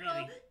baby moles Really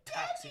are all,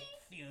 toxic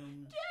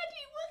fumes.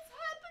 Daddy, what's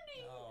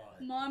happening? Oh,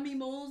 Mommy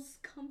moles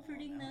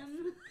comforting now I them.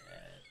 feel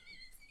bad.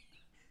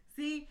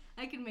 See,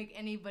 I can make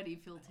anybody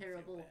feel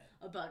terrible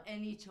about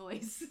any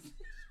choice.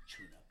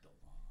 Chewing up the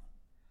lawn.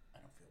 I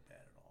don't feel bad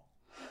at all.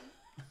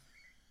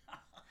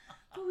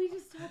 But we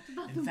just talked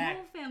about In the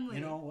fact, mole family.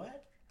 You know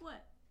what?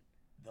 What?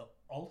 The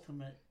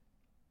ultimate...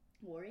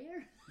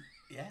 Warrior?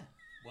 Yeah.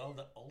 Well,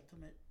 the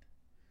ultimate...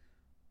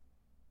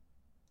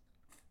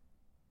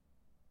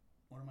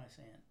 What am I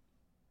saying?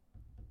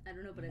 I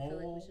don't know, but I feel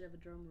like we should have a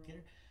drum roll.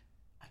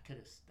 I could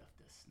have stuffed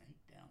a snake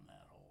down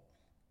that hole.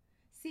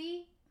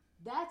 See?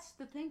 That's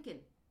the thinking.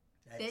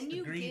 That's then the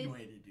you green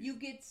way to do it. You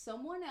get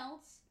someone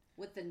else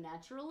with the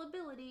natural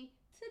ability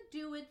to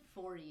do it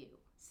for you.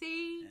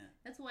 See? Yeah.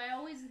 That's why I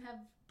always have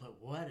But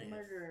what if,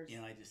 murderers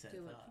I just had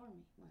do a it thought. for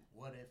me.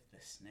 What if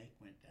the snake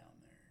went down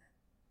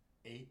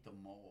there, ate the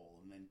mole,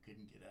 and then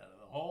couldn't get out of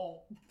the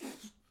hole?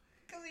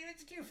 Because he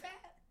was too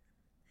fat.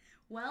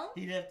 Well,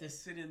 He'd have to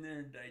sit in there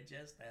and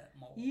digest that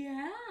mole.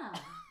 yeah.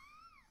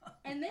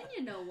 And then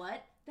you know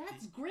what?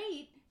 That's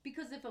great,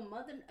 because if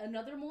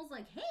another mole's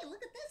like, hey,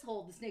 look at this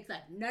hole, the snake's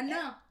like,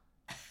 no.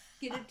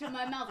 Get it to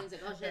my mouth. He's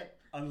like, oh shit.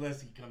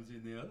 Unless he comes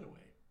in the other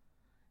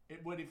way.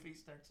 What if he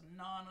starts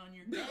gnawing on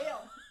your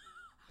tail?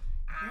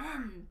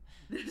 Then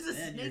there's a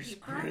Then you're snaky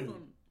screwed.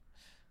 problem.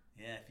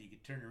 Yeah, if you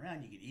could turn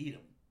around, you could eat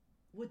him.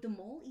 Would the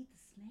mole eat the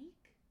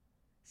snake?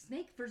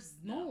 Snake versus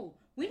No, mole.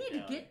 We need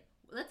no. to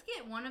let's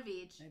get one of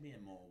each. Maybe a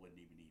mole wouldn't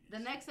even eat it. The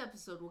next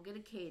episode, we'll get a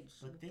cage.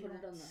 But they We'll put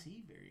it don't on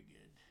see very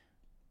good.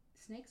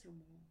 Snakes or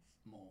moles?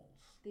 Moles.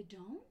 They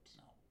don't?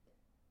 No.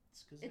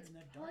 It's because they're It's in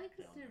the probably dark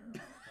 'cause down they're-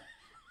 there.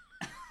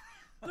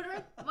 But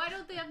why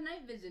don't they have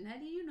night vision? How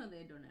do you know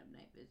they don't have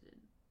night vision?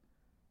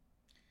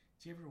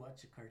 Did you ever watch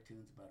the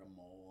cartoons about a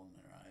mole and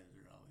their eyes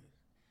are always...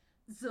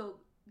 So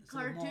So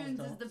moles cartoons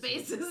is don't the see.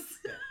 basis.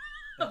 Yeah,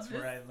 that's of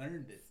where this I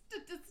learned it.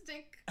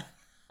 statistic.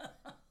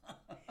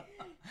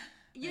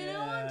 You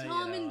know on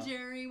Tom and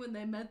Jerry, when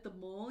they met the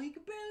mole, he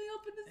could barely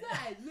open his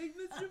eyes, like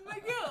Mr.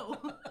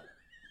 Magoo.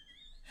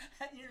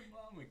 Your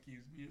mom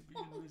accused me of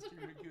being Mr.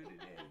 Magoo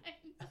today.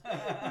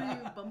 Were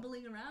you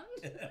bumbling around?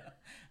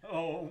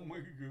 Oh,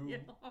 Magoo.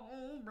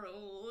 Oh,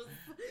 bros.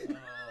 Oh,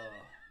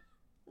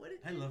 What did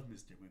I love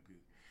Mr. Magoo.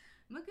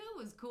 Magoo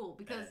was cool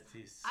because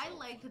He's so I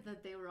liked funny.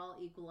 that they were all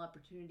equal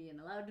opportunity and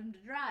allowed him to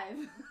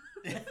drive.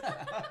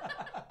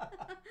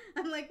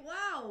 I'm like,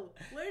 wow,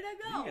 where'd I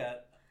go? He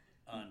got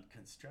on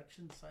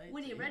construction sites.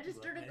 When he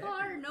registered a went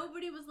car, everywhere.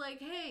 nobody was like,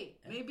 hey,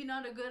 maybe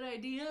not a good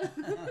idea.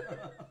 Yeah,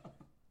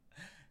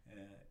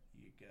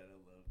 you gotta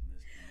love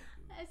Mr.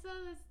 Magoo. I saw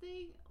this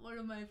thing one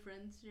of my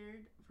friends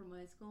shared from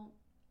high school.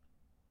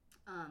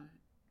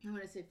 When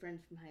I say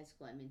friends from high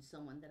school, I mean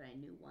someone that I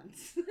knew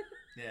once.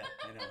 Yeah,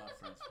 I know how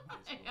friends from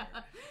high school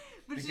are.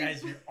 But the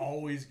guys you're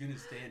always going to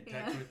stay in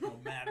touch with no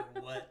matter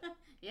what.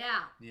 Yeah.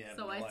 You have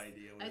so no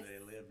idea where they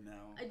live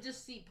now. I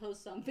just see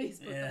posts on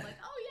Facebook. Yeah. I'm like,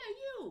 oh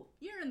yeah,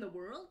 you're in the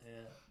world.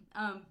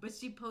 Yeah. But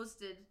she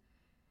posted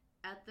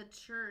at the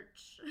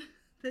church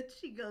that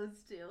she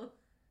goes to,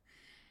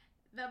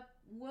 the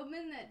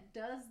woman that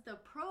does the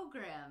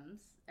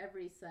programs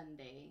every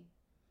Sunday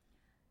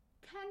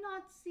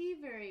cannot see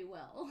very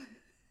well.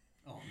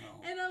 Oh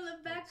no. And on the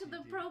back of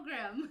the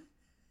program,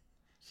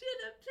 she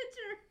had a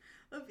picture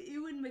of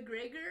Ewan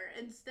McGregor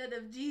instead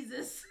of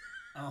Jesus.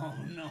 Oh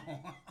no.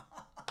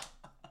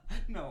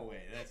 No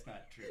way, that's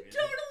not true.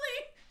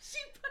 Totally. She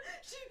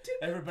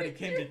took everybody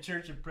came to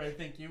church and probably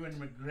think Ewan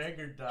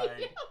McGregor died.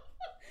 Yeah.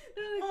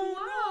 They're like, oh,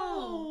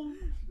 wow.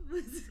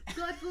 No.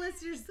 God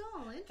bless your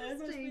soul. Interesting. I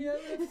must be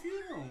at a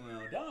funeral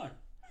now, darn.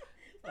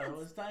 Thought it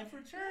was time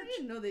for church. I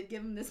didn't know they'd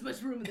give him this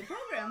much room in the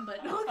program, but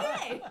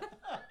okay.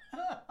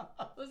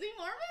 Was he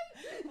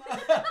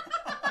Mormon?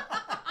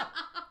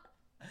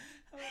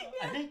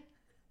 I think.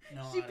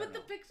 No, she put the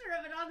picture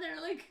of it on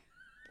there, like.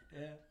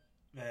 Yeah,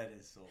 that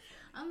is so funny.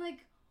 I'm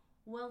like,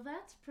 well,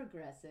 that's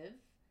progressive.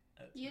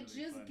 That's you really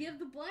just funny. give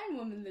the blind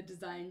woman the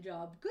design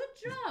job. Good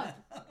job.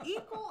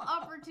 Equal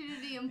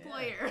opportunity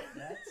employer.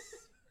 Yeah,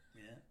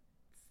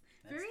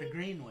 that's the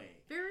green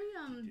way. Very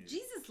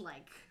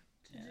Jesus-like.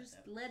 To just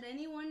let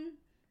anyone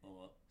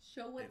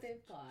show what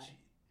they've got.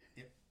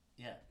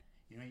 Yeah.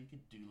 You know, you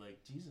could do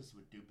like Jesus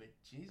would do, but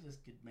Jesus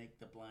could make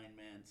the blind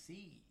man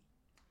see.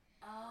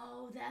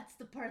 Oh, that's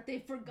the part they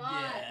forgot.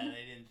 Yeah,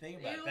 they didn't think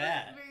about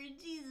that. It was very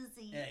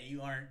Jesus-y. Yeah,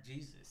 you aren't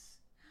Jesus,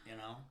 you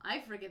know?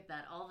 I forget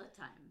that all the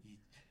time.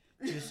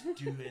 You just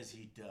do as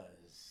he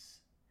does.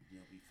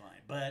 You'll be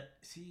fine. But,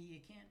 see,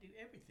 you can't do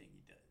everything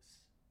he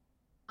does.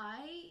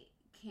 I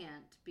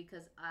can't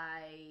because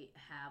I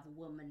have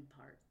woman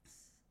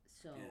parts.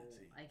 So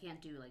I can't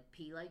do like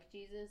pee like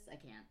Jesus. I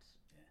can't.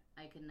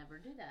 Yeah. I can never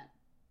do that.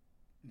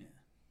 Yeah.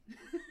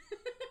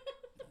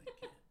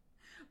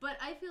 But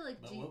I feel like...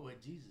 But what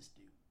would Jesus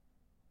do?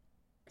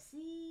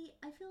 See,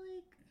 I feel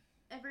like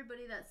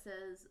everybody that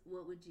says,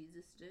 what would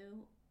Jesus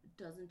do,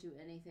 doesn't do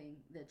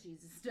anything that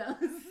Jesus does.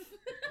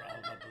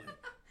 Probably.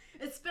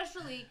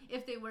 Especially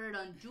if they wear it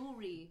on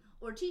jewelry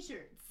or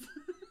t-shirts.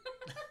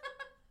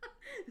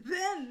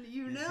 Then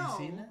you know. Have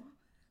you seen that?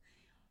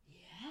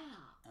 Yeah.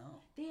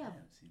 Oh, they have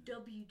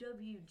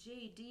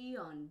WWJD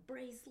on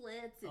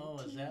bracelets and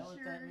t-shirts. Is that what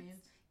that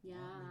means?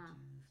 Yeah.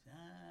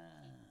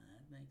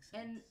 That makes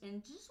sense.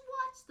 And just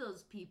watch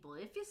those people.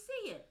 If you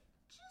see it,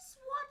 just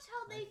watch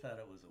how they... I thought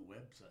it was a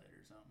website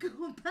or something.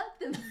 Go about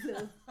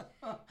themselves.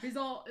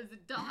 Is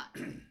it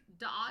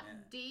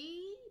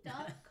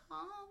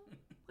 .d.com?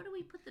 Where do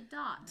we put the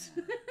dot?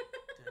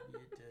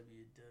 WWWJD.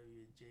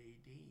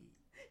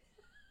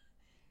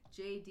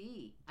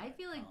 JD. I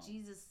feel like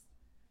Jesus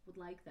would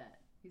like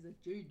that. He's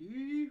like,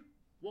 JD?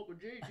 What would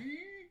JD?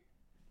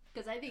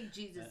 Because I think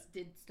Jesus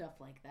did stuff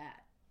like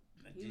that.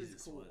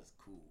 Jesus was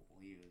cool.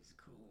 He was the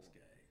coolest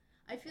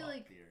guy. I feel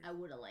like I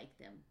would have liked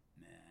him.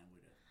 Nah, I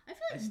would have. I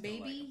feel like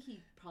maybe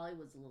he probably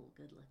was a little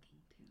good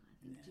looking too. I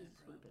think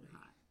Jesus would have been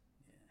hot.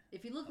 Yeah.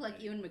 If you look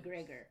like Ewan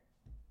McGregor,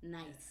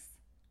 nice.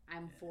 Yeah.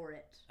 I'm for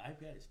it. I've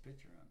got his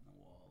picture on the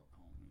wall at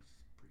home. He's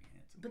pretty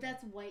handsome. But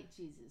that's white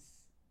Jesus.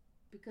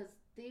 Because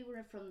they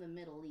were from the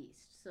Middle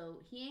East.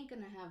 So he ain't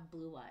going to have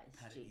blue eyes,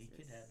 Jesus. He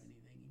could have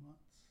anything he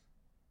wants.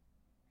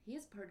 He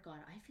is part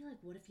God. I feel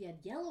like, what if he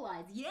had yellow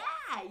eyes? Yeah!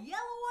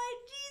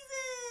 Yellow-eyed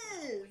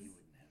Jesus! He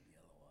wouldn't have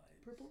yellow eyes.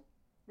 Purple?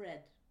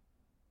 Red.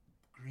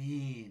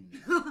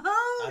 Green.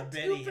 Oh, I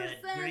bet 2%. He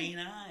had green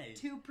eyes.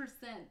 2%.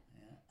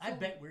 Yeah. I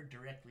bet we're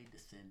directly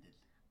descended.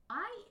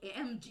 I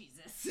am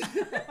Jesus.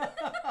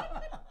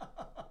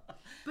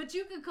 But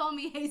you could call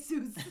me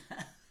Jesus.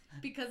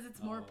 Because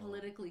it's more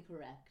politically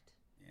correct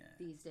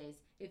these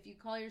days. If you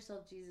call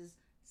yourself Jesus,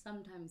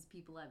 sometimes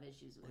people have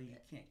issues with it. Well, you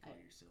can't call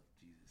yourself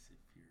Jesus if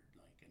you're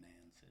like an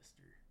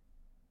ancestor.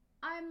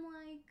 I'm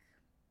like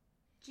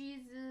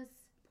Jesus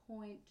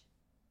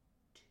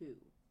 .2.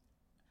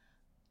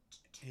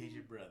 He's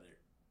your brother.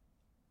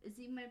 Is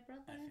he my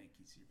brother? I think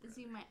he's your brother. Is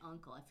he my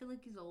uncle? I feel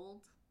like he's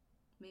old.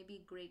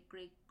 Maybe great.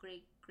 He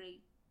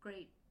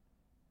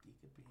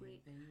could be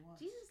anything he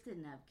wants. Jesus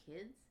didn't have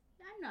kids.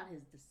 I'm not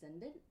his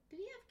descendant. Did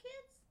he have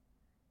kids?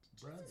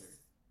 Brother.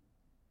 Jesus...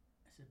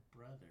 I said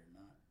brother,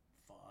 not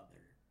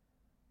father.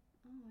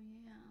 Oh,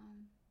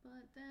 yeah.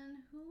 But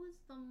then who was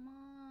the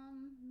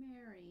mom?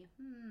 Mary.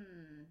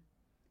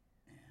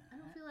 Yeah, I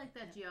don't feel like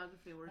that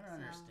geography works out. I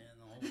don't understand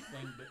the whole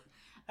thing, but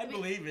I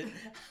believe it.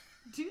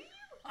 Do you?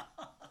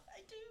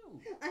 I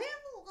do. I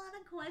have a lot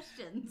of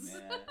questions.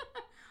 Yeah.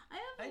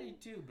 I do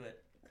too,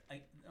 but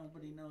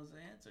nobody knows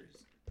the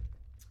answers.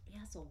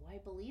 Yeah, so why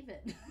believe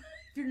it?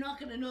 If you're not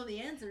going to know the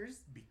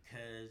answers.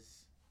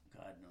 Because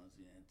God knows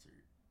the answer.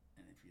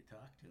 And if you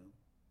talk to him,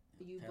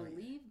 you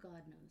believe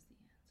God knows the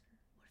answer.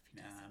 What if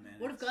Nah, man.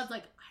 What if God's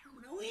like, I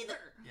don't know either.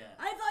 Yeah.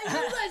 I thought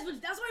you guys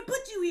would. That's why I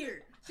put you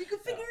here, so you can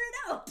figure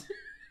it out.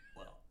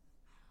 Well.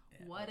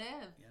 Yeah, what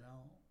if? You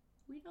know.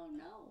 We don't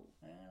know.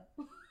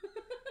 Yeah.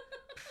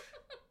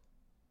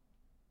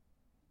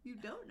 You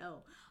don't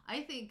know.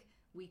 I think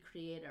we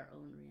create our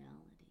own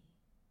reality.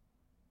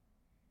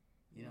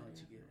 You know what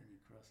you get when you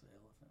cross an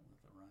elephant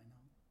with a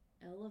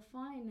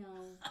rhino?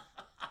 Elephino.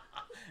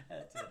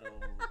 That's an good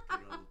old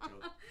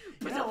joke.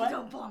 You know what?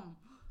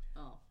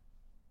 Oh.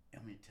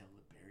 I'm going to tell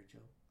the bear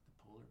joke, the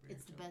polar bear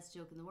It's joke. the best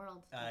joke in the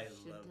world. I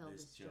You love tell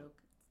this joke.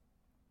 joke.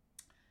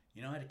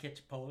 You know how to catch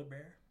a polar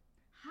bear?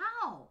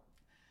 How?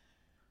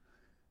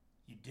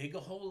 You dig a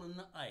hole in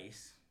the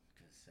ice,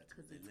 because that's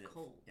where they it's live.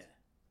 cold. Yeah.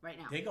 Right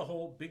now. Dig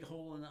a big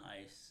hole in the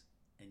ice,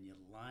 and you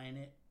line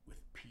it with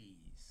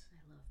peas.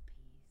 I love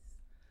peas.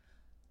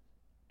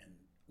 And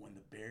when the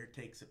bear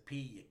takes a pea,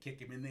 you kick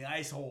him in the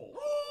ice hole.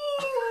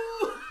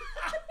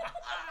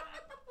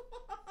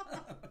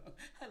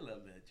 I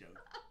love that joke.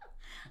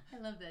 I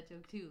love that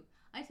joke too.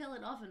 I tell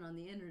it often on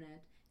the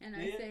internet, and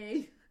I Yeah.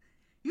 say,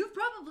 "You've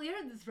probably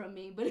heard this from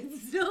me, but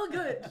it's still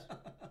good."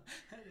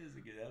 That is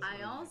a good. That's I one of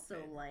my also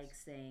favorites. like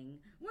saying,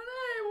 "When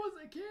I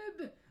was a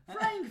kid,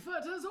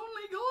 Frankfurters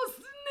only cost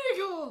a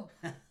nickel."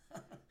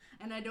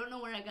 And I don't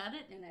know where I got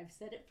it, and I've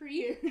said it for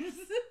years.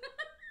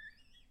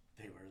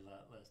 They were a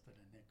lot less than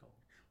a nickel.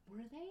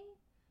 Were they?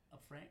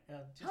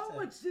 How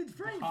much did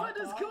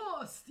Frankfurters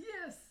cost?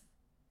 Yes.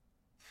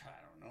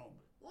 I don't know,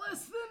 but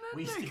Less than a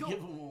we used nickel. to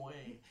give them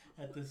away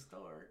at the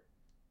store.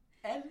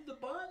 And the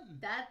bun.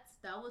 That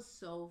was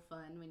so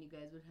fun when you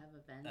guys would have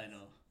events. I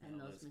know. And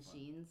That those was fun.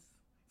 machines.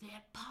 They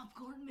had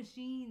popcorn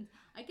machines.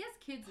 I guess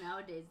kids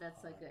nowadays,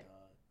 that's like Hot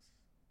dogs.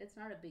 it's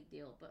not a big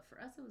deal, but for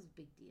us it was a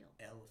big deal.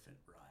 Elephant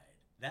ride.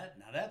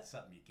 Now that's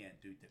something you can't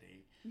do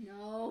today.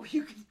 No,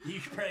 you can. You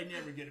could probably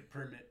never get a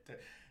permit to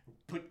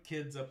put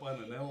kids up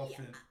on an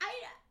elephant.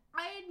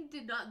 I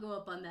did not go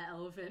up on that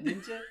elephant.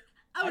 Didn't you?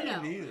 Oh I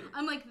no! didn't either.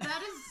 I'm like,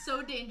 that is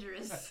so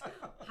dangerous.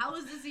 How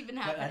is this even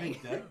But happening? I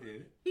think Doug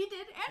did. He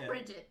did, and Yeah.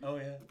 Bridget. Oh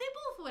yeah. They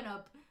both went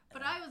up,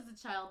 but I was the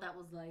child that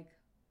was like,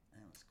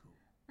 That was cool.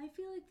 I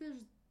feel like there's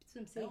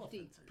some safety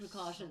Elephants are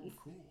precautions. so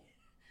cool.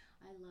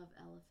 I love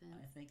elephants.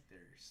 I think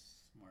they're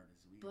smart as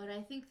we But are.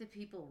 I think the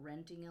people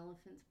renting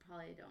elephants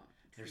probably don't.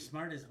 They're treat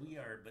smart as them we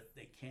are, but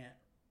they can't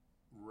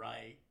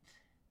write.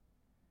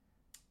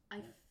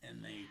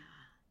 And they,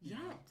 you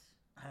know, Yet.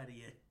 how do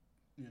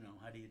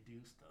you do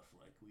stuff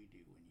like we do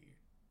when you're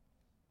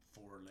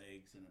 4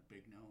 legs and a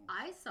big nose?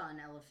 I saw an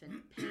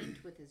elephant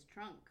paint with his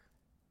trunk,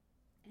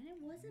 and it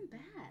wasn't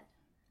bad.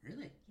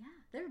 Really? Yeah,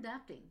 they're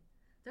adapting.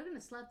 They're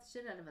gonna slap the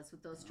shit out of us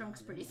with those trunks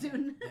them pretty and-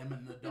 soon. Them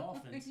and the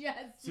dolphins. Yes.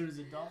 As soon as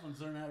the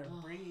dolphins learn how to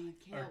Oh, breathe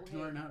I or can't to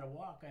wait. learn how to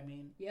walk, I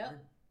mean,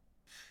 Yep.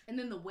 And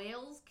then the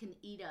whales can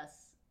eat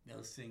us.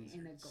 those things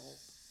In are a gulp.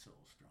 so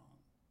strong.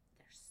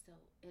 They're so,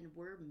 and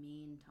we're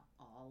mean to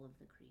all of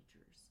the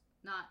creatures.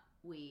 Not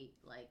we,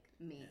 like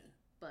me, Yeah.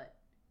 but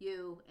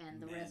you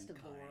and the rest of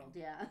the Mankind. world.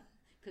 Yeah,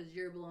 because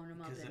you're blowing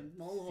them up Because in a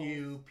mole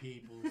few holes.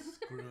 people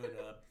screw it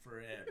up for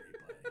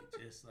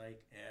everybody, just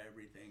like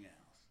everything else.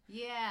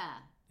 Yeah,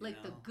 like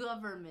know? the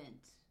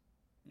government.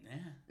 Yeah,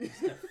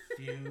 just a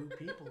few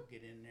people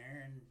get in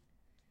there and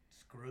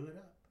screw it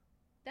up.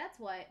 That's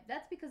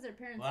because their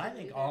parents Well, I didn't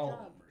think do their all job.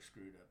 of them are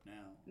screwed up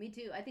now. Me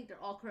too. I think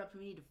they're all corrupt.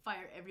 We need to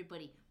fire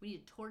everybody. We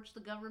need to torch the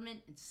government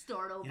and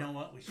start over. You know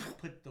what? We should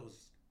put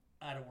those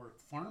out-of-work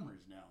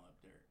farmers now up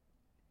there.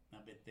 I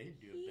bet they'd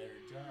do a better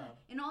job.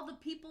 And all the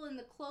people in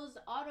the closed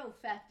auto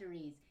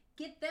factories,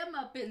 get them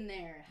up in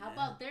there. How Yeah.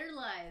 about their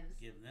lives?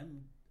 Give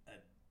them a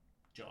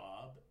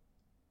job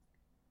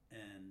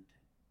and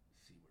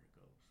see where it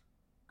goes.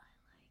 I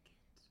like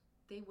it.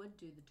 They would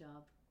do the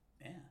job.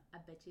 Yeah, I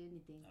bet you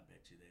anything. I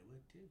bet you they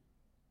would too.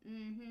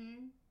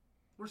 Mm-hmm.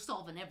 We're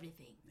solving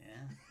everything.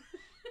 Yeah.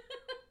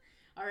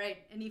 All right.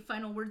 Any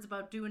final words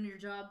about doing your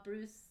job,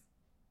 Bruce?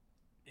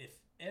 If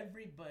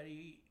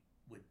everybody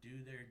would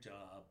do their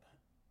job,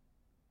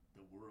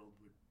 the world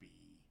would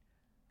be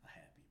a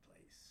happy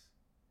place.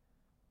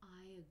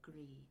 I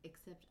agree.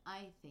 Except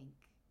I think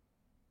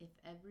if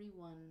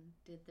everyone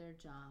did their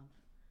job,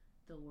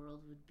 the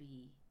world would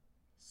be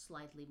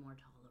slightly more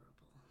tolerable.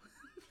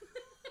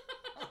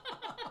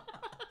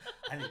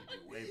 I think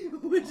it'd be way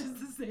more. Which is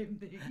the same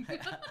thing.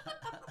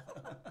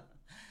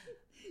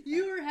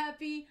 You're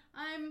happy.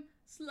 I'm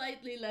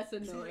slightly less See,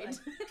 annoyed.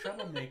 like,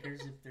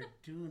 troublemakers, if they're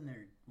doing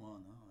their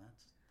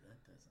that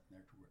doesn't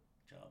their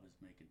job is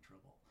making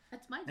trouble.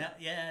 That's my Now, job.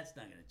 yeah, it's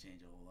not going to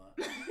change a whole lot.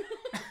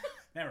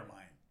 Never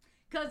mind.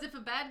 Because if a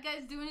bad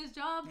guy's doing his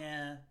job,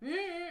 Yeah, you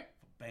if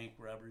a bank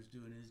robber's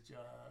doing his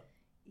job,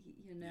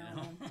 know,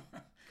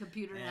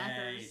 computer yeah, you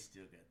hackers,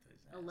 still got those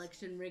assholes.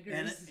 election riggers.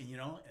 And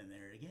and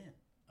there again,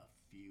 a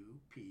few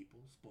people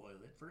spoil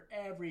it for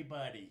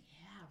everybody.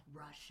 Yeah,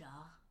 Russia.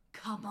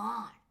 Come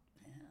on.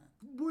 Yeah,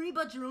 Worry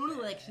about your own bad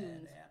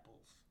elections.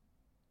 apples.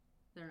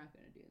 They're not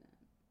going to do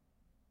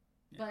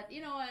that. Yeah. But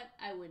you know what?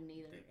 I wouldn't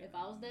either. They're If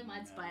I was them,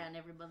 I'd no. spy on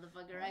every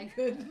motherfucker I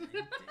could.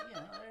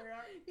 There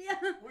are, Yeah.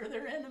 we're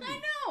their enemies.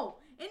 I know.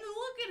 And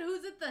look at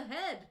who's at the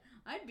head.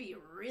 I'd be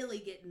really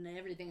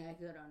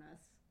Yeah, good on us.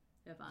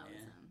 If I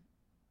was him.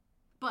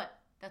 But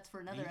that's for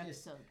another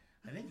episode.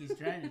 I think he's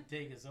trying to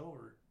take us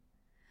over.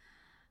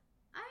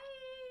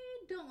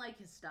 I don't like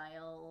his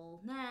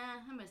style.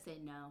 Nah, I'm going to say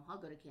no. I'll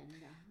go to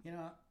Canada. You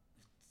know,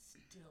 it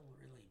still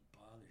really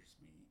bothers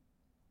me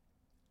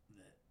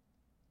that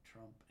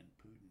Trump and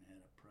Putin had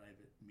a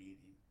private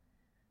meeting.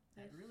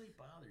 That really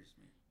bothers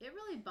me. It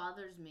really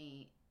bothers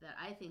me that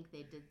I think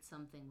they did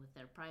something with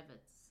their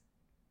privates.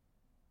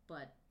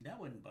 But that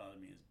wouldn't bother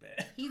me as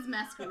bad. He's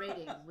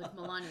masquerading with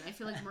Melania. I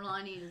feel like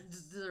Melania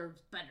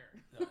deserves better.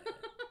 Oh,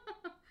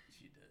 yeah.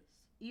 She does.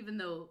 Even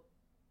though,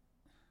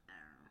 I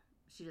don't know,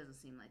 she doesn't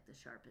seem like the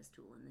sharpest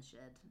tool in the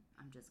shed.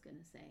 I'm just going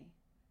to say.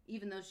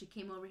 Even though she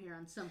came over here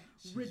on some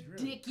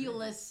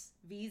ridiculous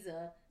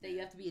visa that you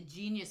have to be a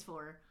genius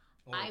for,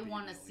 I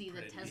want to see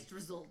the test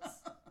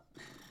results.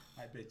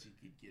 I bet you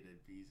could get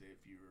a visa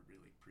if you were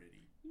really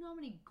pretty. You know how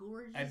many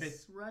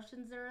gorgeous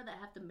Russians there are that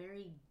have to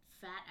marry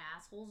fat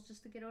assholes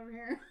just to get over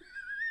here?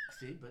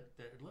 See, but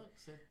look.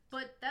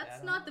 But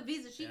that's not the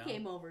visa she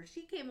came over.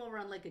 She came over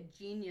on like a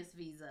genius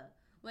visa.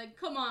 Like,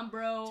 come on,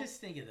 bro.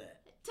 Just think of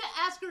that. To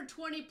ask her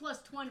 20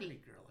 plus 20. Every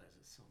girl has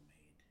it so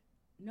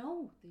made.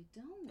 No, they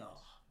don't.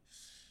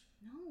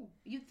 No,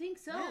 you think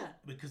so? Yeah,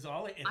 because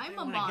if they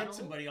want to get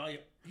somebody,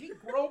 he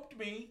groped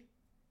me.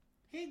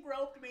 He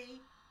groped me.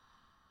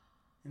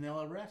 And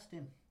they'll arrest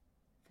him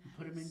and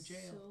put him in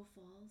jail. So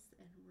false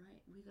and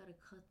right. We gotta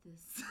cut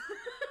this.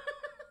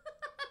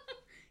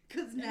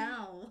 Because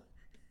now.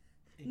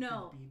 It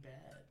could be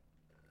bad.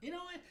 You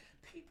know what?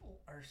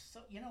 People are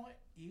so. You know what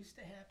used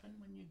to happen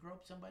when you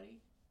grope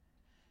somebody?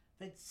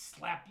 They'd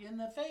slap you in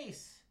the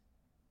face.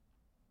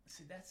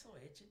 See, that's the way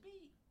it should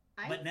be.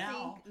 I think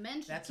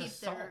men should keep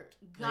their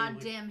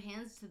goddamn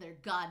hands to their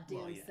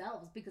goddamn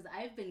selves, because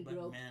I've been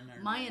groped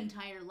my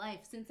entire life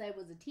since I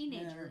was a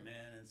teenager. Men are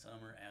men and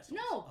some are assholes.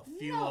 No, a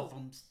few of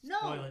them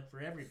spoil it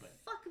for everybody.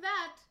 Fuck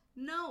that.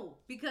 No,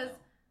 because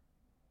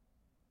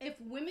if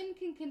women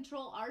can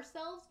control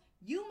ourselves,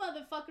 you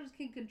motherfuckers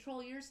can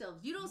control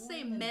yourselves. You don't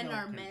say men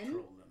are men.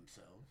 Control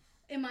themselves.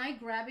 Am I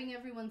grabbing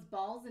everyone's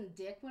balls and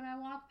dick when I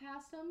walk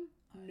past them?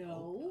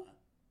 No.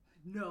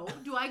 No.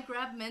 Do I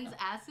grab men's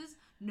asses?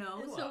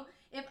 No. So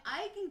if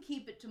I can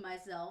keep it to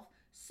myself,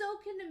 so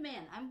can a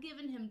man. I'm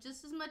giving him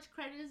just as much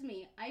credit as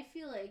me. I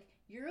feel like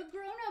you're a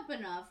grown up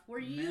enough where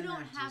you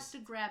don't have to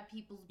grab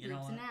people's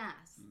boobs and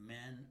ass.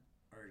 Men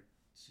are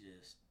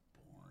just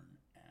born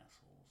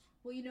assholes.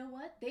 Well, you know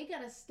what? They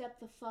gotta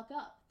step the fuck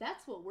up.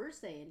 That's what we're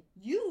saying.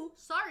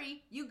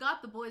 Sorry, you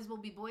got the boys will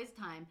be boys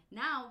time.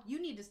 Now you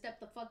need to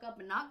step the fuck up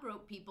and not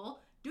grope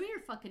people. Do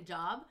your fucking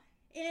job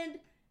and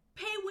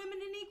pay women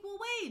an equal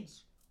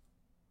wage.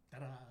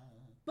 Ta-da.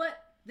 But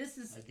this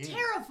is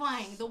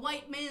terrifying, the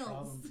white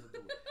males.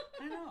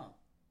 I know.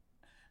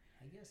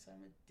 I guess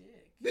I'm a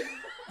dick.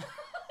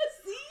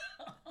 See?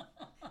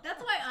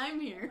 That's why I'm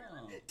here.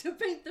 To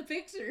paint the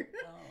picture.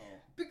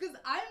 Because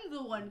I'm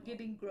the one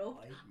getting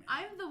groped.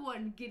 I'm the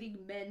one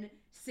getting men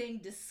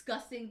saying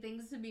disgusting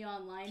things to me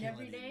online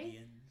every day.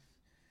 Indians.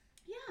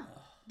 Yeah.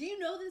 Do you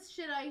know this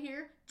shit I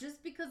hear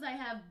just because I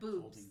have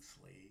boobs? Holding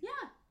slaves.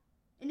 Yeah.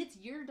 And it's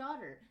your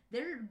daughter.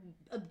 They're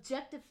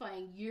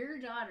objectifying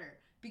your daughter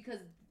because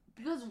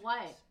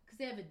why? Because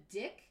they have a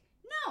dick?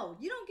 No,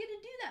 you don't get to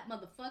do that,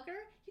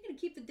 motherfucker. You're going to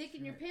keep the dick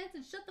in your pants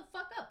and shut the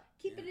fuck up.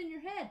 Keep it in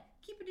your head.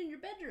 Keep it in your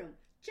bedroom.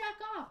 Jack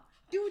off.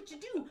 Do what you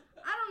do.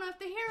 I don't have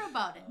to hear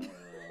about it.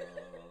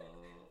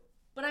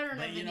 But I don't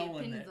have any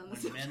opinions on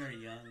this. When men are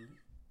young,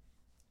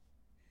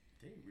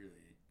 they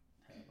really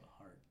have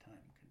a hard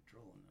time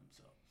controlling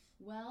themselves.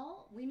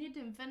 Well, we need to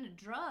invent a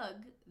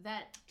drug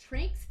that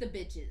tranks the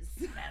bitches.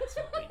 That's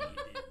what we need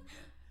to invent.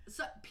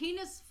 So,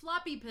 penis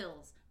floppy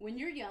pills when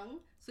you're young,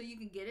 so you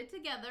can get it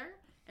together,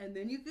 and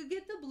then you could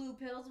get the blue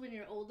pills when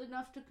you're old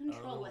enough to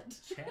control it.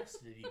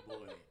 Chastity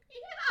boy.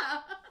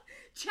 Yeah,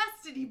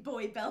 chastity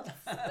boy belts.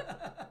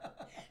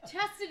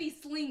 Chastity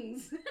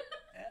slings.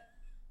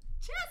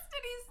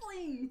 Chastity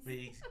slings.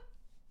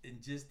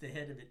 And just the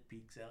head of it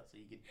peeks out so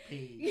you get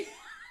paid.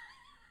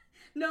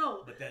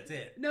 No. But that's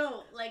it.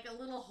 No, like a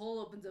little hole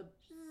opens up.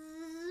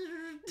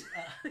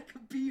 Like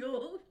a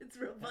beehole. It's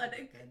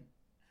robotic.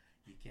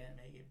 You can't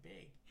make it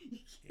big.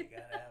 You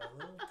gotta have a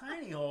little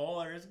tiny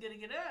hole or it's gonna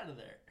get out of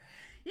there.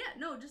 Yeah,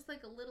 no, just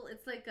like a little,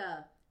 it's like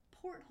a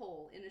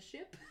porthole in a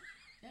ship.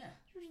 Yeah.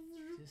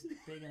 Just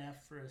big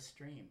enough for a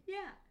stream.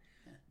 Yeah.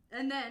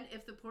 And then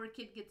if the poor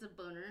kid gets a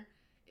boner,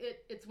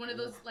 it's one of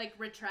those like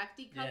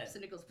retracty cups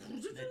and it goes.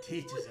 That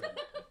teaches them,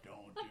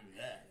 don't do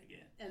that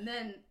again. And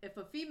then if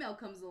a female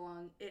comes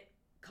along, it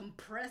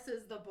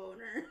compresses the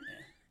boner.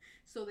 Yeah.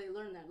 So they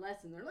learn that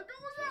lesson. They're like,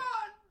 oh my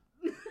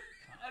God.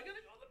 I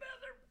gotta go to the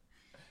bathroom.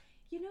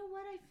 You know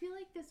what? I feel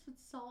like this would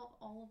solve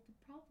all of the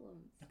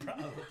problems.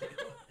 Probably.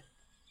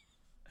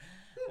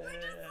 We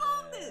just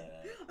solved it.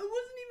 I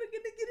wasn't even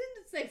going to get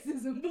into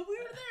sexism, but we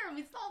were there and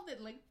we solved it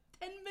in like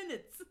 10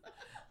 minutes.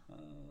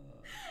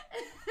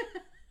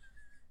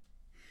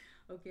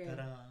 Okay.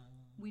 Ta-da.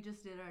 We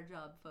just did our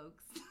job,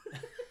 folks.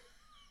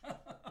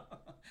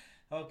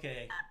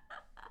 Okay.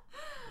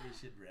 We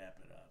should wrap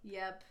it up.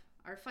 Yep.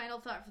 Our final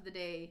thought for the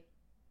day.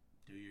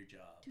 Do your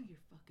job. Do your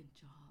fucking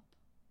job.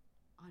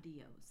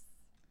 Adios.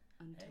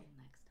 Until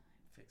next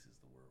time. Fixes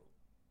the world.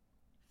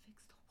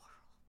 Fix the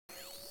world.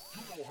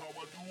 You know how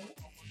I do.